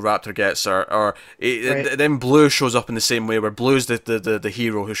before the Indoraptor gets her, or then Blue shows up in the same way, where Blue's the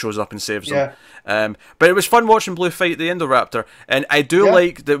hero who shows up and saves them. But it was fun watching Blue fight the Indoraptor, and I do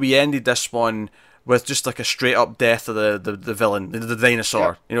like that we ended this one with just like a straight up death of the villain, the dinosaur.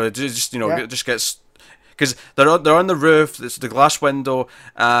 Yeah. You know, it just Yeah. it just gets, because they're on the roof. It's the glass window,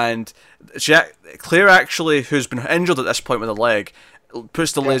 and Claire actually, who's been injured at this point with a leg,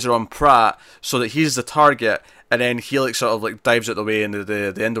 puts the laser on Pratt so that he's the target, and then he like sort of like dives out the way, and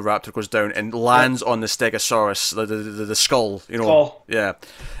the Indoraptor goes down and lands on the Stegosaurus, the skull. You know, Skull. yeah.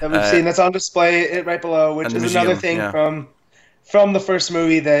 That we've seen, that's on display right below, which in is the another museum, thing yeah. from the first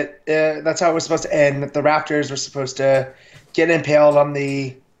movie, that that's how it was supposed to end. That the raptors were supposed to get impaled on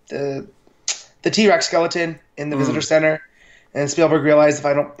the T-Rex skeleton in the visitor center, and Spielberg realized, if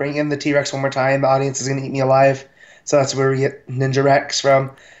I don't bring in the T-Rex one more time, the audience is going to eat me alive. So that's where we get Ninja Rex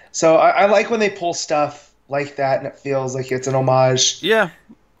from. So I like when they pull stuff like that, and it feels like it's an homage. Yeah.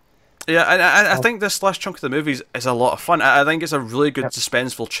 Yeah, and I think this last chunk of the movie is a lot of fun. I think it's a really good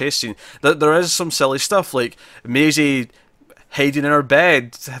suspenseful chase scene. There is some silly stuff, like Maisie hiding in her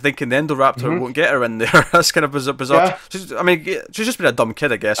bed, thinking the Indoraptor won't get her in there. That's kind of bizarre. Yeah. She's just been a dumb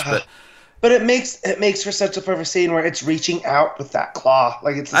kid, I guess. But it makes for such a perfect scene where it's reaching out with that claw,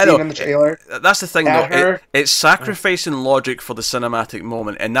 like it's the I scene know. in the trailer. That's the thing, At though. her. It's sacrificing logic for the cinematic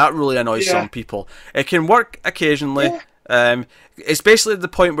moment, and that really annoys Yeah. some people. It can work occasionally. Yeah. It's basically the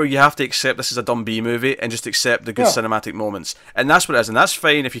point where you have to accept this is a dumb B movie and just accept the good cinematic moments, and that's what it is, and that's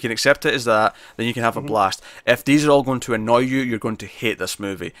fine. If you can accept it as that, then you can have a blast. If these are all going to annoy you, you're going to hate this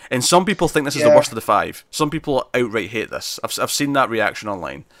movie. And some people think this is the worst of the five. Some people outright hate this. I've seen that reaction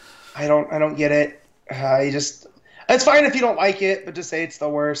online. I don't get it. It's fine if you don't like it, but just say it's the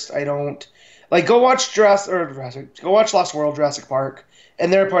worst. I don't like, go watch go watch Lost World, Jurassic Park,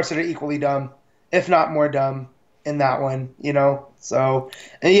 and there are parts that are equally dumb, if not more dumb, in that one. You know, so,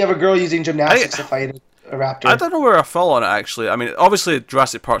 and you have a girl using gymnastics to fight a raptor. I don't know where I fall on it, actually. I mean, obviously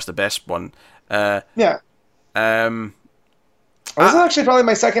Jurassic Park's the best one. Yeah. Um, This is actually probably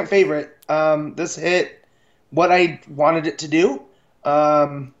my second favorite. This hit what I wanted it to do.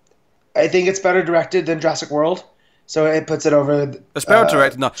 I think it's better directed than Jurassic World, so it puts it over. It's better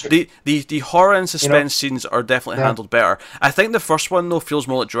directed. No, the horror and suspense scenes are definitely handled better. I think the first one though feels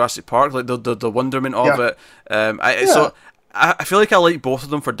more like Jurassic Park, like the wonderment of it. So I feel like I like both of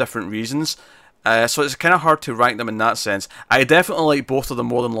them for different reasons. So it's kind of hard to rank them in that sense. I definitely like both of them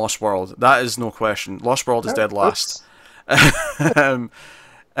more than Lost World. That is no question. Lost World is dead last. I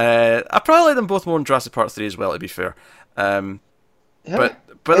probably like them both more than Jurassic Park 3 as well, to be fair. But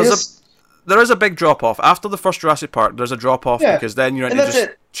there is a big drop off after the first Jurassic Park. There's a drop off because then you're into just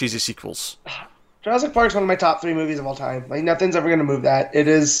cheesy sequels. Jurassic Park is one of my top 3 movies of all time. Like, nothing's ever going to move that. It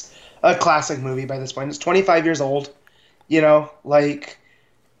is a classic movie by this point. It's 25 years old. You know, like,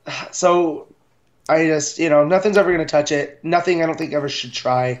 so I just, nothing's ever going to touch it. Nothing I don't think ever should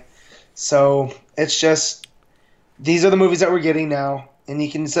try. So it's just, these are the movies that we're getting now, and you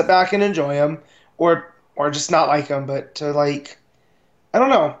can sit back and enjoy them, or just not like them. But to, like, I don't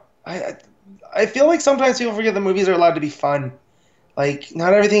know. I feel like sometimes people forget the movies are allowed to be fun. Like,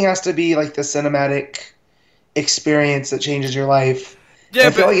 not everything has to be like the cinematic experience that changes your life. Yeah,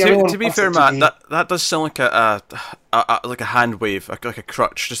 but to be fair, Matt, that does sound like a hand wave, like a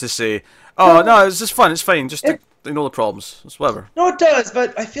crutch, just to say, no, it's just fun, it's fine, just ignore the problems, it's whatever. No, it does,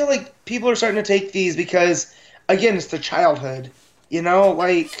 but I feel like people are starting to take these because, again, it's their childhood.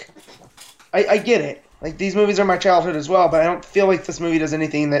 Like, I get it. Like, these movies are my childhood as well, but I don't feel like this movie does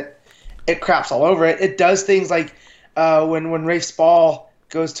anything that it craps all over it. It does things like when Rafe Spall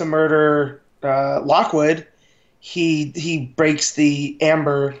goes to murder Lockwood, he breaks the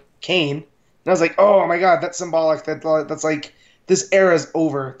amber cane. And I was like, oh my god, that's symbolic. That's like, this era's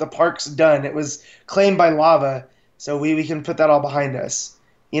over. The park's done. It was claimed by lava, so we can put that all behind us.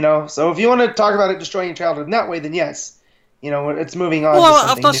 So if you want to talk about it destroying your childhood in that way, then yes. It's moving on. Well,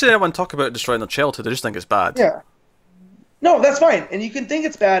 I've not seen anyone talk about destroying their childhood. I just think it's bad. Yeah. No, that's fine. And you can think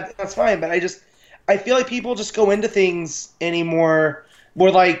it's bad. That's fine. But I feel like people just go into things anymore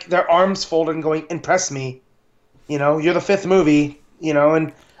more like their arms folded and going, impress me. You're the 5th movie,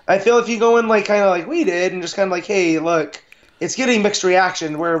 and I feel if you go in like kind of like we did and just kind of like, hey, look, it's getting mixed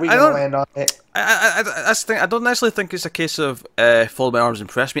reaction. Where are we going to land on it? I don't necessarily think it's a case of fold my arms,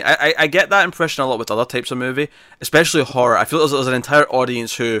 impress me. I get that impression a lot with other types of movie, especially horror. I feel there's an entire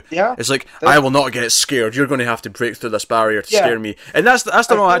audience who is like, I will not get scared. You're going to have to break through this barrier to scare me. And that's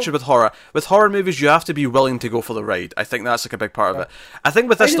the wrong attitude with horror. With horror movies, you have to be willing to go for the ride. I think that's like a big part of it. I think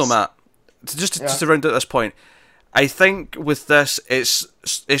with this, though, Matt, just to round out this point, I think with this, it's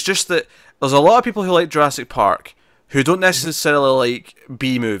just that there's a lot of people who like Jurassic Park who don't necessarily like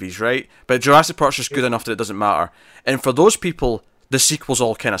B movies, right? But Jurassic Park's just good enough that it doesn't matter. And for those people, the sequels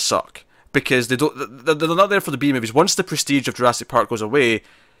all kind of suck because they're not there for the B movies. Once the prestige of Jurassic Park goes away,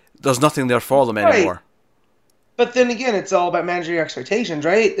 there's nothing there for them anymore. But then again, it's all about managing your expectations,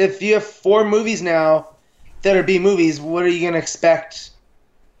 right? If you have 4 movies now that are B movies, what are you going to expect?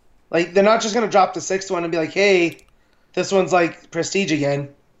 Like, they're not just going to drop the 6th one and be like, hey, this one's like Prestige again,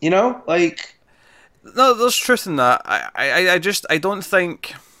 you know? Like, no, there's truth in that. I don't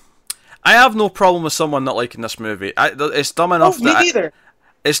think. I have no problem with someone not liking this movie. It's dumb enough me neither.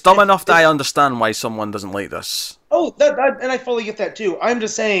 It's dumb enough that I understand why someone doesn't like this. Oh, and I fully get that too. I'm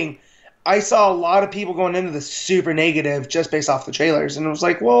just saying, I saw a lot of people going into this super negative just based off the trailers, and it was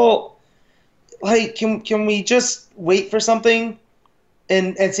like, well, like, can we just wait for something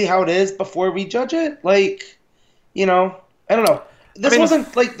and see how it is before we judge it? Like, you know, I don't know. This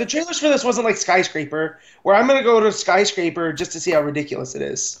wasn't like the trailers for this wasn't like Skyscraper, where I'm gonna go to Skyscraper just to see how ridiculous it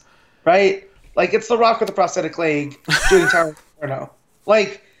is, right? Like, it's The Rock with a prosthetic leg doing Tower of Inferno.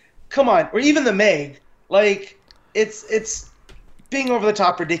 Like, come on, or even The Meg. Like, it's being over the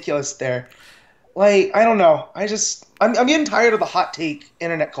top ridiculous there. Like, I don't know. I'm getting tired of the hot take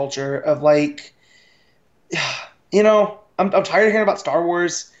internet culture of, like, you know, I'm tired of hearing about Star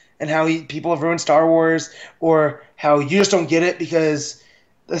Wars and how people have ruined Star Wars, or how you just don't get it because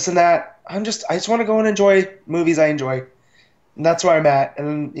this and that. I just want to go and enjoy movies I enjoy. And that's where I'm at.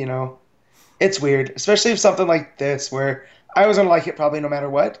 And, you know, it's weird, especially if something like this where I was going to like it probably no matter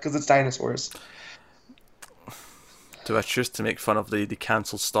what because it's dinosaurs. Do I choose to make fun of the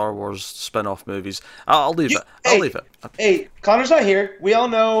cancelled Star Wars spin-off movies? I'll leave it. I'll leave it. Hey, Connor's not here. We all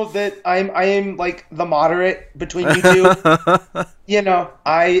know that I am like the moderate between you two. You know,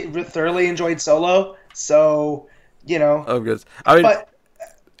 I thoroughly enjoyed Solo, so, you know. Oh, good. I mean,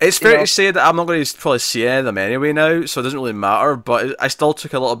 it's fair to say that I'm not going to probably see any of them anyway now, so it doesn't really matter, but I still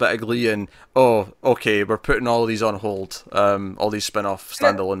took a little bit of glee in, oh, okay, we're putting all of these on hold, all these spin-off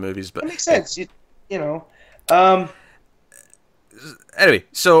standalone movies. But that makes sense, you know. Anyway,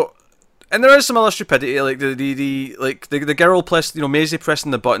 so, and there is some other stupidity, like the girl Maisie pressing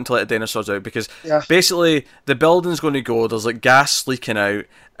the button to let the dinosaurs out, because basically the building's going to go, there's like gas leaking out,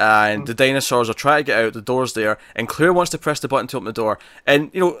 and the dinosaurs are trying to get out, the door's there, and Claire wants to press the button to open the door, and,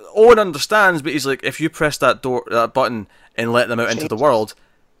 you know, Owen understands, but he's like, if you press that button and let them out into the world,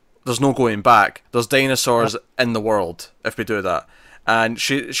 there's no going back, there's dinosaurs in the world if we do that. And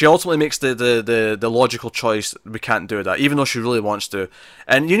she ultimately makes the logical choice, we can't do that, even though she really wants to.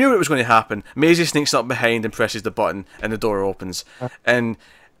 And you knew it was going to happen. Maisie sneaks up behind and presses the button, and the door opens. And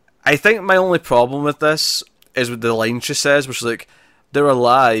I think my only problem with this is with the line she says, which is like, they're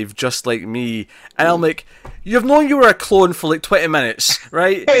alive, just like me. And I'm like, you've known you were a clone for like 20 minutes,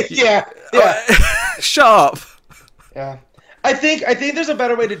 right? Yeah. Shut up. Yeah. I think there's a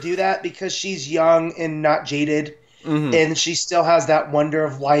better way to do that because she's young and not jaded. Mm-hmm. And she still has that wonder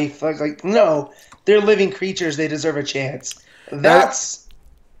of life. Like, no, they're living creatures. They deserve a chance. That's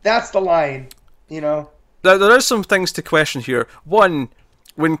the line, you know. There are some things to question here. One,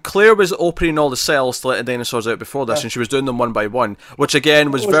 when Claire was opening all the cells to let the dinosaurs out before this, and she was doing them one by one, which again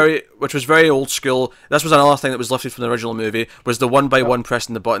was very old school. This was another thing that was lifted from the original movie, was the one by one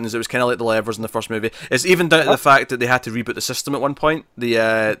pressing the buttons. It was kind of like the levers in the first movie. It's even down to the fact that they had to reboot the system at one point.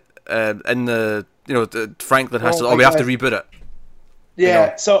 Franklin has we have to reboot it. Yeah, you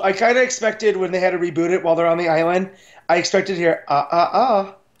know? So I kind of expected when they had to reboot it while they're on the island, I expected to hear,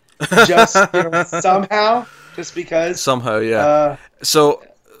 just, you know, somehow, just because. Somehow, yeah. So,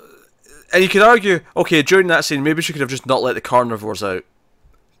 and you could argue, okay, during that scene, maybe she could have just not let the carnivores out,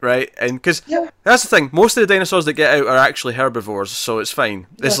 right? And because that's the thing, most of the dinosaurs that get out are actually herbivores, so it's fine.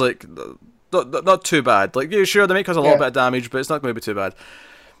 Yeah. It's like, not too bad. Like, yeah, sure, they may cause a little bit of damage, but it's not going to be too bad.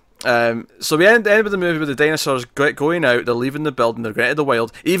 So we end with the movie with the dinosaurs going out, they're leaving the building, they're going into the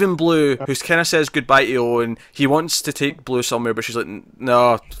wild. Even Blue, who kind of says goodbye to Owen, he wants to take Blue somewhere, but she's like,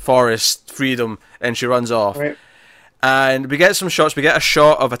 no, forest, freedom, and she runs off. Right. And we get some shots, we get a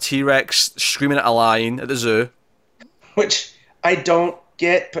shot of a T-Rex screaming at a lion at the zoo. Which I don't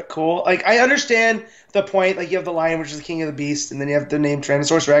get, but cool. Like, I understand the point, like, you have the lion, which is the king of the beast, and then you have the name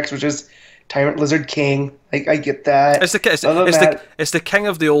Tyrannosaurus Rex, which is Tyrant Lizard King. Like, I get that. It's the king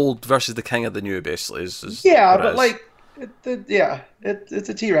of the old versus the king of the new, basically. Yeah, but like, it's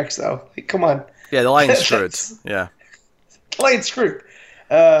a T-Rex though. Like, come on. Yeah, the lion's screwed. Yeah, the lion's screwed.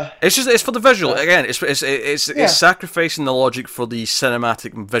 It's for the visual again. It's sacrificing the logic for the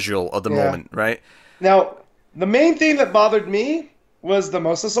cinematic visual of the moment, right? Now, the main thing that bothered me was the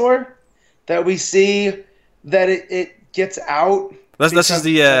mosasaur that we see that it gets out. This is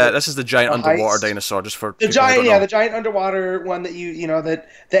the giant underwater dinosaur. Just for the giant underwater one that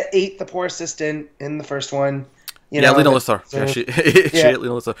that ate the poor assistant in the first one. You Yeah, know, Lena that- Luthor. Yeah, she Yeah. ate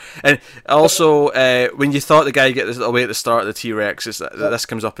Lena Luthor. And also, when you thought the guy get away at the start of the T-Rex, this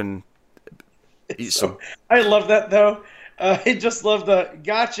comes up and eats him. So I love that though. I just love the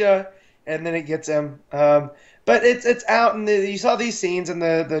gotcha, and then it gets him. But it's out in you saw these scenes in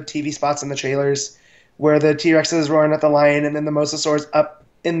the TV spots and the trailers where the T-Rex is roaring at the lion, and then the Mosasaur's up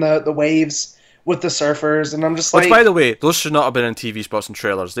in the waves with the surfers, and I'm just Which, like, by the way, those should not have been in TV spots and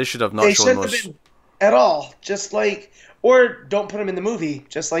trailers. They should have not they shown shouldn't have those. been at all. Just like, or don't put them in the movie.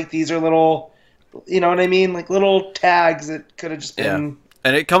 Just like these are little, you know what I mean? Like little tags that could have just been.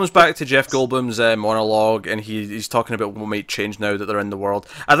 And it comes back to Jeff Goldblum's monologue, and he's talking about what might change now that they're in the world.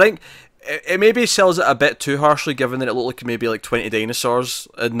 I think it maybe sells it a bit too harshly, given that it looked like maybe like 20 dinosaurs,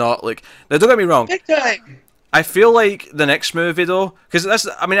 and not like. Now, don't get me wrong. Big time. I feel like the next movie, though, because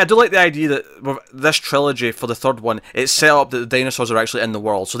I do like the idea that with this trilogy for the third one, it's set up that the dinosaurs are actually in the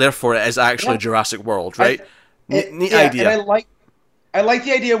world, so therefore it is actually Jurassic World, right? Neat idea. And I like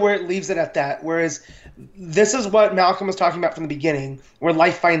the idea where it leaves it at that. Whereas this is what Malcolm was talking about from the beginning, where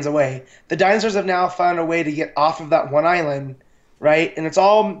life finds a way. The dinosaurs have now found a way to get off of that one island, right? And it's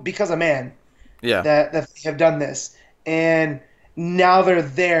all because of man. Yeah. That they have done this, and now they're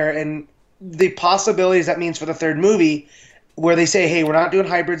there, and the possibilities that means for the third movie, where they say, "Hey, we're not doing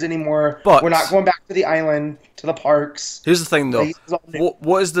hybrids anymore. But we're not going back to the island, to the parks." Here's the thing, though. Like,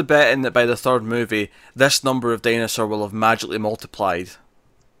 What is the bet in that by the third movie, this number of dinosaur will have magically multiplied?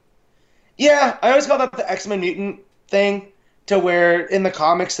 Yeah, I always call that the X-Men mutant thing, to where in the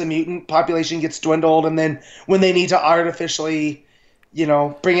comics the mutant population gets dwindled, and then when they need to artificially,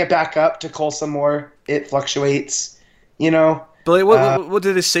 bring it back up to cull some more, it fluctuates, But like, what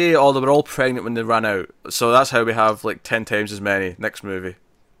did they say? Oh, they were all pregnant when they ran out. So that's how we have like 10 times as many next movie.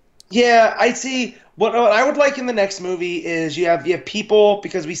 Yeah, I see. What I would like in the next movie is you have people,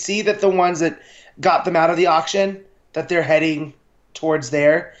 because we see that the ones that got them out of the auction, that they're heading towards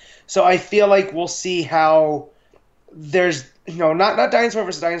there. So I feel like we'll see how there's not dinosaur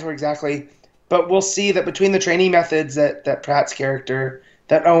versus dinosaur exactly, but we'll see that between the training methods that Pratt's character,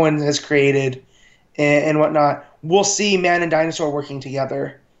 that Owen has created, and whatnot, we'll see man and dinosaur working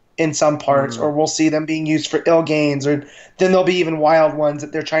together in some parts, or we'll see them being used for ill gains, or then there'll be even wild ones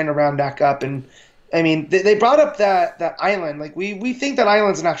that they're trying to round back up. And I mean, they brought up that island. Like we think that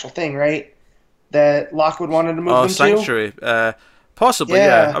island's an actual thing, right? That Lockwood wanted to move them Sanctuary. Possibly,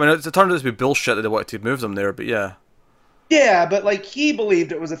 yeah. I mean, it turned out to be bullshit that they wanted to move them there, but yeah. Yeah, but like he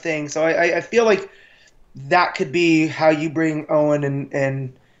believed it was a thing, so I feel like that could be how you bring Owen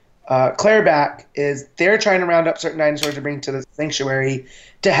and Claire back. Is they're trying to round up certain dinosaurs to bring to the sanctuary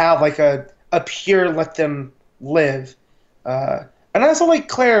to have like a pure let them live. And I also like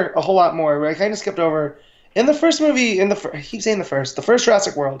Claire a whole lot more. Where I kind of skipped over in the first movie. I keep saying the first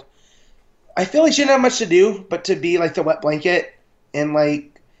Jurassic World. I feel like she didn't have much to do but to be like the wet blanket and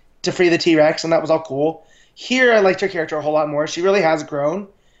like to free the T-Rex, and that was all cool. Here, I liked her character a whole lot more. She really has grown,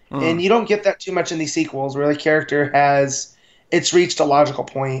 and you don't get that too much in these sequels, where the character it's reached a logical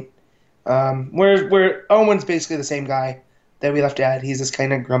point. Where Owen's basically the same guy that we left at. He's this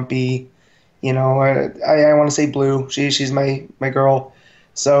kind of grumpy, I want to say Blue. She's my girl.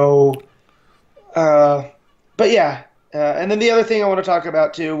 So, but yeah. And then the other thing I want to talk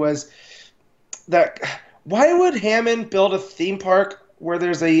about too was that why would Hammond build a theme park where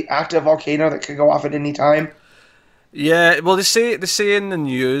there's a active volcano that could go off at any time? Yeah, well, they say in the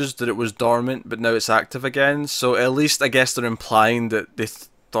news that it was dormant, but now it's active again. So at least I guess they're implying that they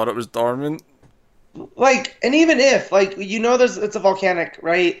thought it was dormant. Like, and even if, like, it's a volcanic,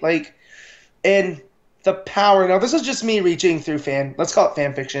 right? Like, and the power. Now, this is just me reaching through let's call it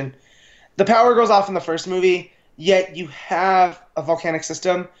fan fiction. The power goes off in the first movie, yet you have a volcanic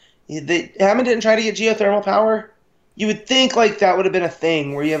system. Hammond didn't try to get geothermal power. You would think like that would have been a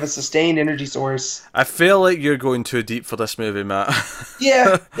thing where you have a sustained energy source. I feel like you're going too deep for this movie, Matt.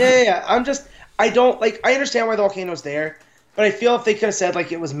 Yeah. I understand why the volcano's there, but I feel if they could have said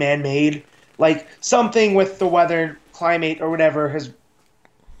like it was man-made, like something with the weather, climate, or whatever has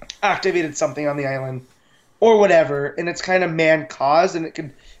activated something on the island, or whatever, and it's kind of man-caused, and it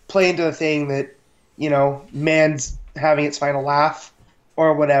could play into the thing that, man's having its final laugh,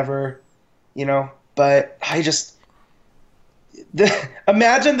 or whatever, But I just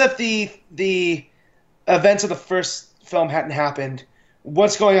imagine that the events of the first film hadn't happened.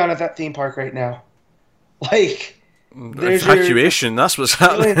 What's going on at that theme park right now? Like, there's evacuation. That's what's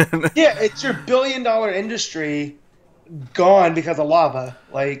happening. Yeah, it's your billion-dollar industry gone because of lava.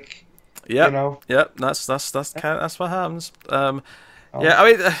 Like, Yep. That's what happens. Yeah,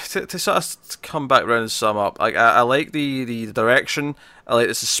 I mean, to sort of come back around and sum up, like I like the direction, I like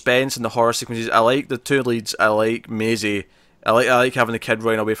the suspense and the horror sequences. I like the two leads. I like Maisie. I like having the kid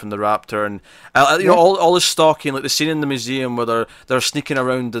running away from the raptor, and you know, all the stalking, like the scene in the museum where they're sneaking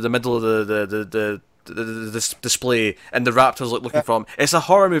around the middle of the display, and the raptors like looking for him. It's a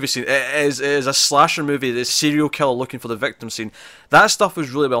horror movie scene. It is a slasher movie. The serial killer looking for the victim scene. That stuff was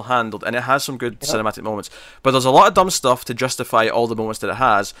really well handled, and it has some good cinematic moments. But there's a lot of dumb stuff to justify all the moments that it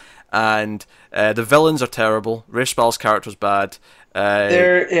has, and the villains are terrible. Rafe Spall's character's bad.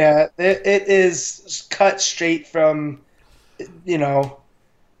 It is cut straight from, you know,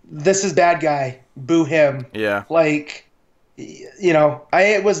 this is bad guy, boo him. Yeah. Like, you know,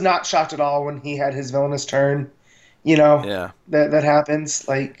 I was not shocked at all when he had his villainous turn. You know, that happens.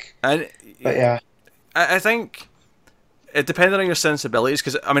 Like, but yeah, I think it depended on your sensibilities,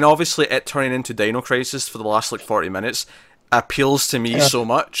 because I mean, obviously, it turning into Dino Crisis for the last like 40 minutes appeals to me so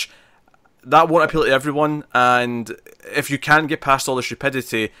much. That won't appeal to everyone, and if you can't get past all the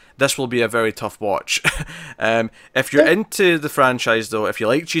stupidity, this will be a very tough watch. If you're into the franchise, though, if you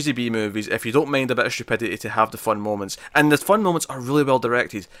like cheesy B movies, if you don't mind a bit of stupidity to have the fun moments, and the fun moments are really well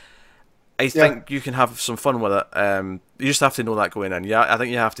directed, I think you can have some fun with it. You just have to know that going in. Yeah, I think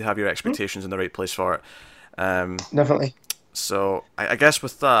you have to have your expectations in the right place for it. Definitely. So I guess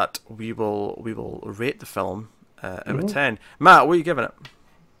with that, we will rate the film out of 10. Matt, what are you giving it?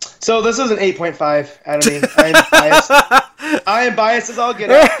 So this is an 8.5 out of me. I am biased. I am biased as all get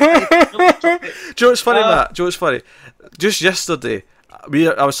out. Joe, it's funny, Matt. Joe, it's funny. Just yesterday,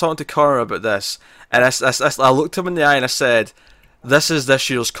 I was talking to Connor about this, and I looked him in the eye and I said, "This is this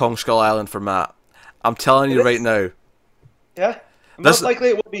year's Kong Skull Island for Matt. I'm telling you right now." Yeah, most likely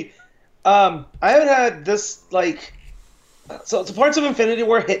it will be. I haven't had this like. So parts of Infinity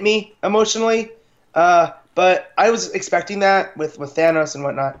War hit me emotionally, but I was expecting that with Thanos and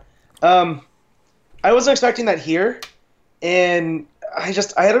whatnot. I wasn't expecting that here, and I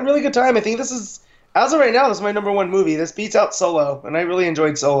had a really good time. I think this is, as of right now, this is my number one movie. This beats out Solo, and I really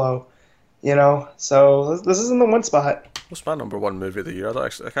enjoyed Solo. You know, so this is in the one spot. What's my number one movie of the year? I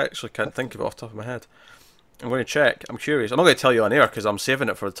actually can't think of it off the top of my head. I'm going to check. I'm curious. I'm not going to tell you on air because I'm saving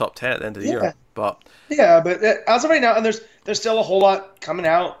it for the top 10 at the end of the year. But as of right now, and there's still a whole lot coming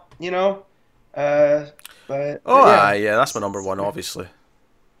out. You know, that's my number one, obviously.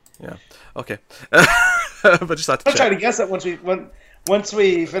 Yeah. Okay. But just had to I'll try to guess it once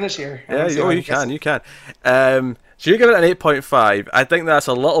we finish here. Yeah. You can. So you give it an 8.5. I think that's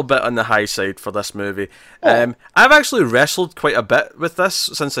a little bit on the high side for this movie. I've actually wrestled quite a bit with this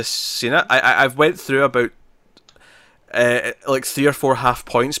since I've seen it. I've went through about like 3 or 4 half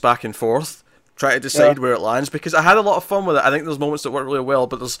points back and forth, trying to decide where it lands, because I had a lot of fun with it. I think there's moments that work really well,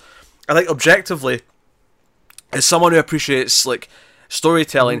 but I think objectively, as someone who appreciates like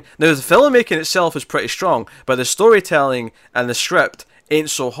storytelling, now the filmmaking itself is pretty strong, but the storytelling and the script ain't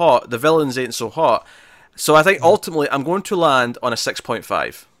so hot. The villains ain't so hot. So I think ultimately I'm going to land on a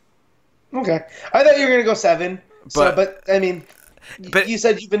 6.5. Okay, I thought you were going to go 7. But I mean, you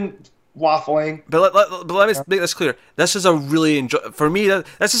said you've been waffling. But let me make this clear. This is a really for me.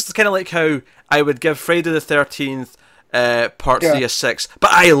 This is kind of like how I would give Friday the 13th Part 3 a 6.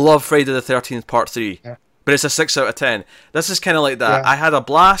 But I love Friday the 13th Part 3. Yeah. But it's a 6 out of 10. This is kind of like that. I had a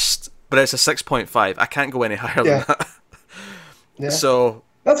blast, but it's a 6.5. I can't go any higher than that. Yeah. So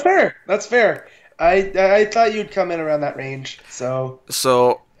that's fair. I thought you'd come in around that range. So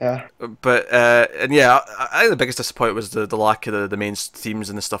yeah. But I think the biggest disappointment was the lack of the main themes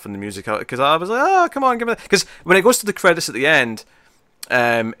and the stuff in the music, because I was like, come on, give me that. Because when it goes to the credits at the end,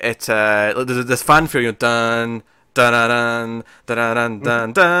 the fanfare, dun dun dun dun dun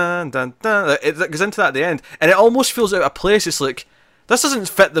dun dun dun dun. It goes into that at the end, and it almost feels out of place. It's like, this doesn't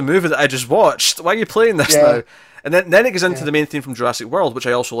fit the movie that I just watched. Why are you playing this now? And then it goes into the main theme from Jurassic World, which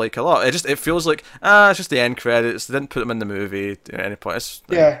I also like a lot. It feels like it's just the end credits. They didn't put them in the movie at any point.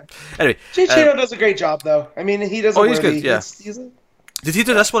 Anyway, Chino does a great job, though. I mean, he does. He's good. Yeah. Did he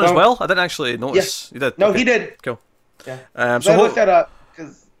do this one as well? I didn't actually notice. Yes. He did. No, he did. Cool. Yeah. So I looked that up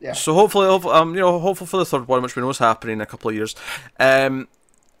because So hopefully for the third one, which we know is happening in a couple of years.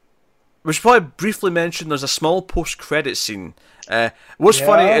 We should probably briefly mention there's a small post-credit scene. What's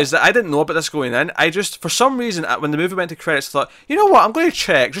funny is that I didn't know about this going in. I just, for some reason, when the movie went to credits, I thought, you know what, I'm going to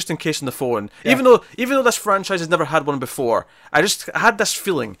check just in case on the phone. Yeah. Even though this franchise has never had one before, I had this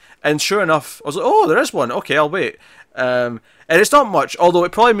feeling, and sure enough, I was like, oh, there is one. Okay, I'll wait. And it's not much, although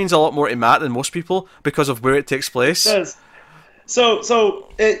it probably means a lot more to Matt than most people because of where it takes place. It does. So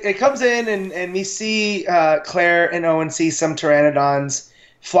it comes in and we see Claire and Owen see some pteranodons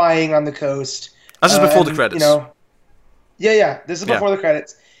flying on the coast. This is before the credits. Yeah. This is Yeah. before the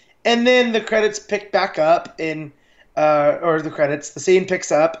credits, and then the credits pick back up the scene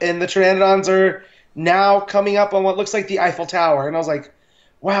picks up, and the Pteranodons are now coming up on what looks like the Eiffel Tower, and I was like,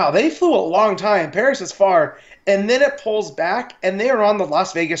 wow, they flew a long time. Paris is far, and then it pulls back, and they are on the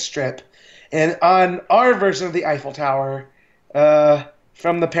Las Vegas Strip, and on our version of the Eiffel Tower,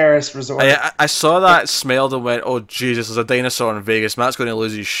 from the Paris resort. I saw that, smelled, and went, "Oh Jesus, there's a dinosaur in Vegas. Matt's going to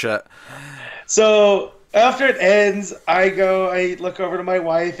lose his shit." So after it ends, I look over to my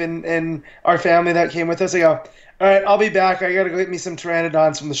wife and our family that came with us. I go, all right, I'll be back. I gotta go get me some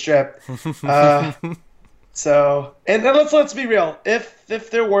pteranodons from the strip. So, and let's be real. If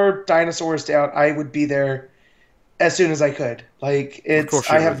there were dinosaurs down, I would be there as soon as I could. Like,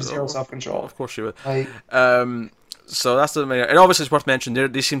 I have zero self-control. Of course you would. Like, so that's the main, and obviously it's worth mentioning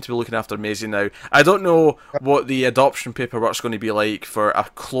they seem to be looking after Maisie now. I don't know what the adoption paperwork's going to be like for a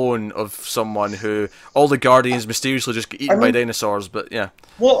clone of someone who all the Guardians mysteriously just get eaten by dinosaurs, but yeah.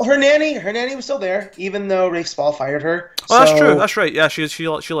 Well, her nanny was still there, even though Rafe Spall fired her. Oh, that's true. That's right. Yeah, she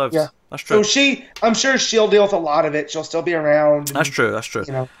lived. Yeah. That's true. So I'm sure she'll deal with a lot of it. She'll still be around. That's true.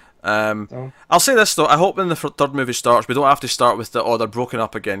 You know. I'll say this though, I hope when the third movie starts we don't have to start with they're broken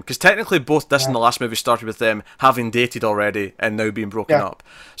up again, because technically both this and the last movie started with them having dated already and now being broken up,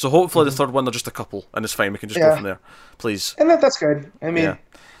 so hopefully the third one they're just a couple and it's fine, we can just go from there, please. And that's good. I mean,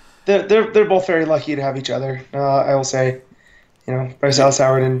 they're both very lucky to have each other, I will say. You know, Bryce Dallas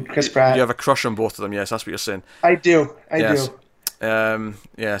Howard and Chris Pratt. You have a crush on both of them, yes, that's what you're saying. I do. Yes.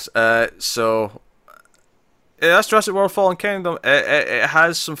 So that's Jurassic World Fallen Kingdom. It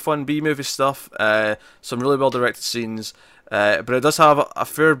has some fun B-movie stuff, some really well-directed scenes, but it does have a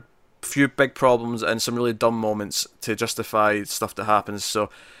fair few big problems and some really dumb moments to justify stuff that happens.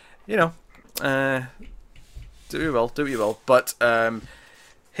 So, you know, do what you will. But,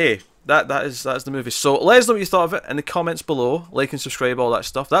 hey, that is the movie. So let us know what you thought of it in the comments below. Like and subscribe, all that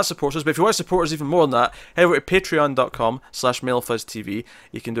stuff. That supports us. But if you want to support us even more than that, head over to patreon.com/MailFuzzTV.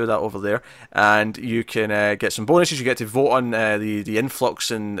 You can do that over there, and you can get some bonuses. You get to vote on the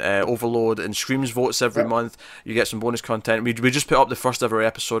Influx and Overload and Screams votes every month. You get some bonus content. We just put up the first ever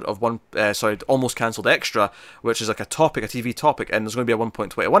episode of Almost Cancelled Extra, which is like a TV topic, and there's going to be a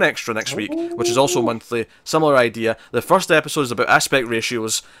 1.21 extra next week, which is also monthly. Similar idea. The first episode is about aspect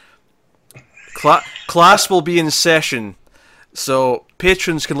ratios. Class will be in session, so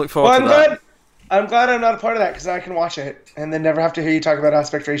patrons can look forward to that. I'm glad I'm not a part of that, because I can watch it and then never have to hear you talk about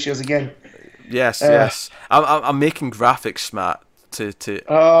aspect ratios again. Yes. I'm making graphics, Matt. To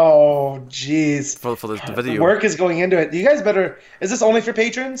oh jeez, for the video. The work is going into it. You guys better. Is this only for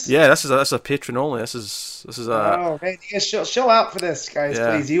patrons? Yeah, that's a patron only. This is a. Oh man, you guys chill out for this, guys.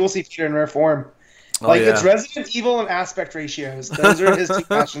 Yeah. Please, you will see Peter in rare form. It's Resident Evil and aspect ratios. Those are his two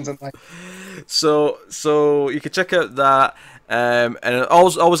passions in life. So you can check out that. And I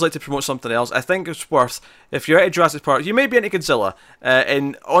always like to promote something else. I think it's worth, if you're at Jurassic Park, you may be into Godzilla.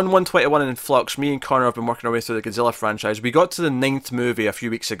 And on 121 in Flux, me and Connor have been working our way through the Godzilla franchise. We got to the 9th movie a few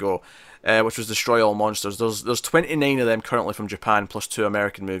weeks ago, which was Destroy All Monsters. There's 29 of them currently from Japan, plus 2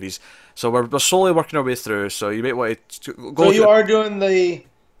 American movies. So we're slowly working our way through. So you may want to go. So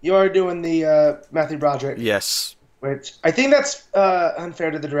you are doing the Matthew Broderick. Yes. Which I think that's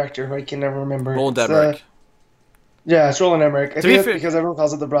unfair to the director, who I can never remember. Roland Emmerich. Yeah, it's Roland Emmerich. I think it's because everyone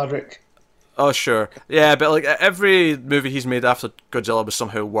calls it the Broderick. Oh, sure. Yeah, but like every movie he's made after Godzilla was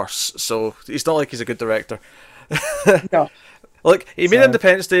somehow worse, so it's not like he's a good director. No. Like, he made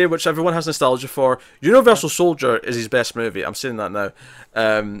Independence Day, which everyone has nostalgia for. Universal Soldier is his best movie. I'm saying that now.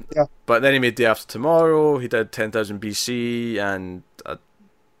 Yeah. But then he made Day After Tomorrow, he did 10,000 BC, and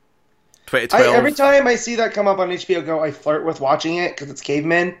 2012. Every time I see that come up on HBO Go, I flirt with watching it, because it's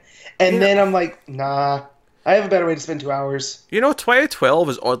cavemen. And then I'm like, nah. I have a better way to spend 2 hours. You know, 2012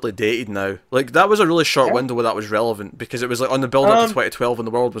 is oddly dated now. Like, that was a really short window where that was relevant, because it was like on the build-up to 2012 when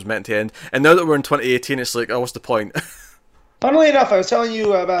the world was meant to end. And now that we're in 2018, it's like, oh, what's the point? Funnily enough, I was telling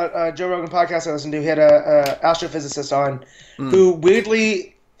you about Joe Rogan podcast I listened to. He had a astrophysicist on who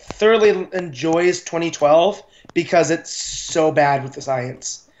weirdly, thoroughly enjoys 2012 because it's so bad with the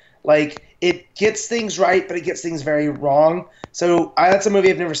science. Like, it gets things right, but it gets things very wrong. So that's a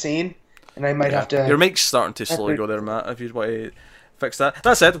movie I've never seen. And I might have to... Your mic's starting to slowly go there, Matt, if you want to fix that.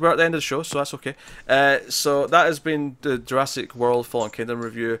 That said, we're at the end of the show, so that's okay. So that has been the Jurassic World Fallen Kingdom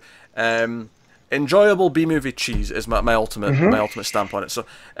review. Enjoyable B-movie cheese is my ultimate stamp on it. So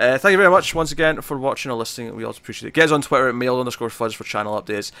thank you very much once again for watching or listening. We always appreciate it. Get us on Twitter at mail_fuzz for channel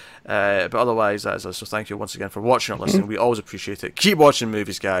updates. But otherwise, that is us. So thank you once again for watching or listening. We always appreciate it. Keep watching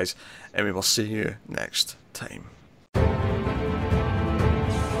movies, guys, and we will see you next time.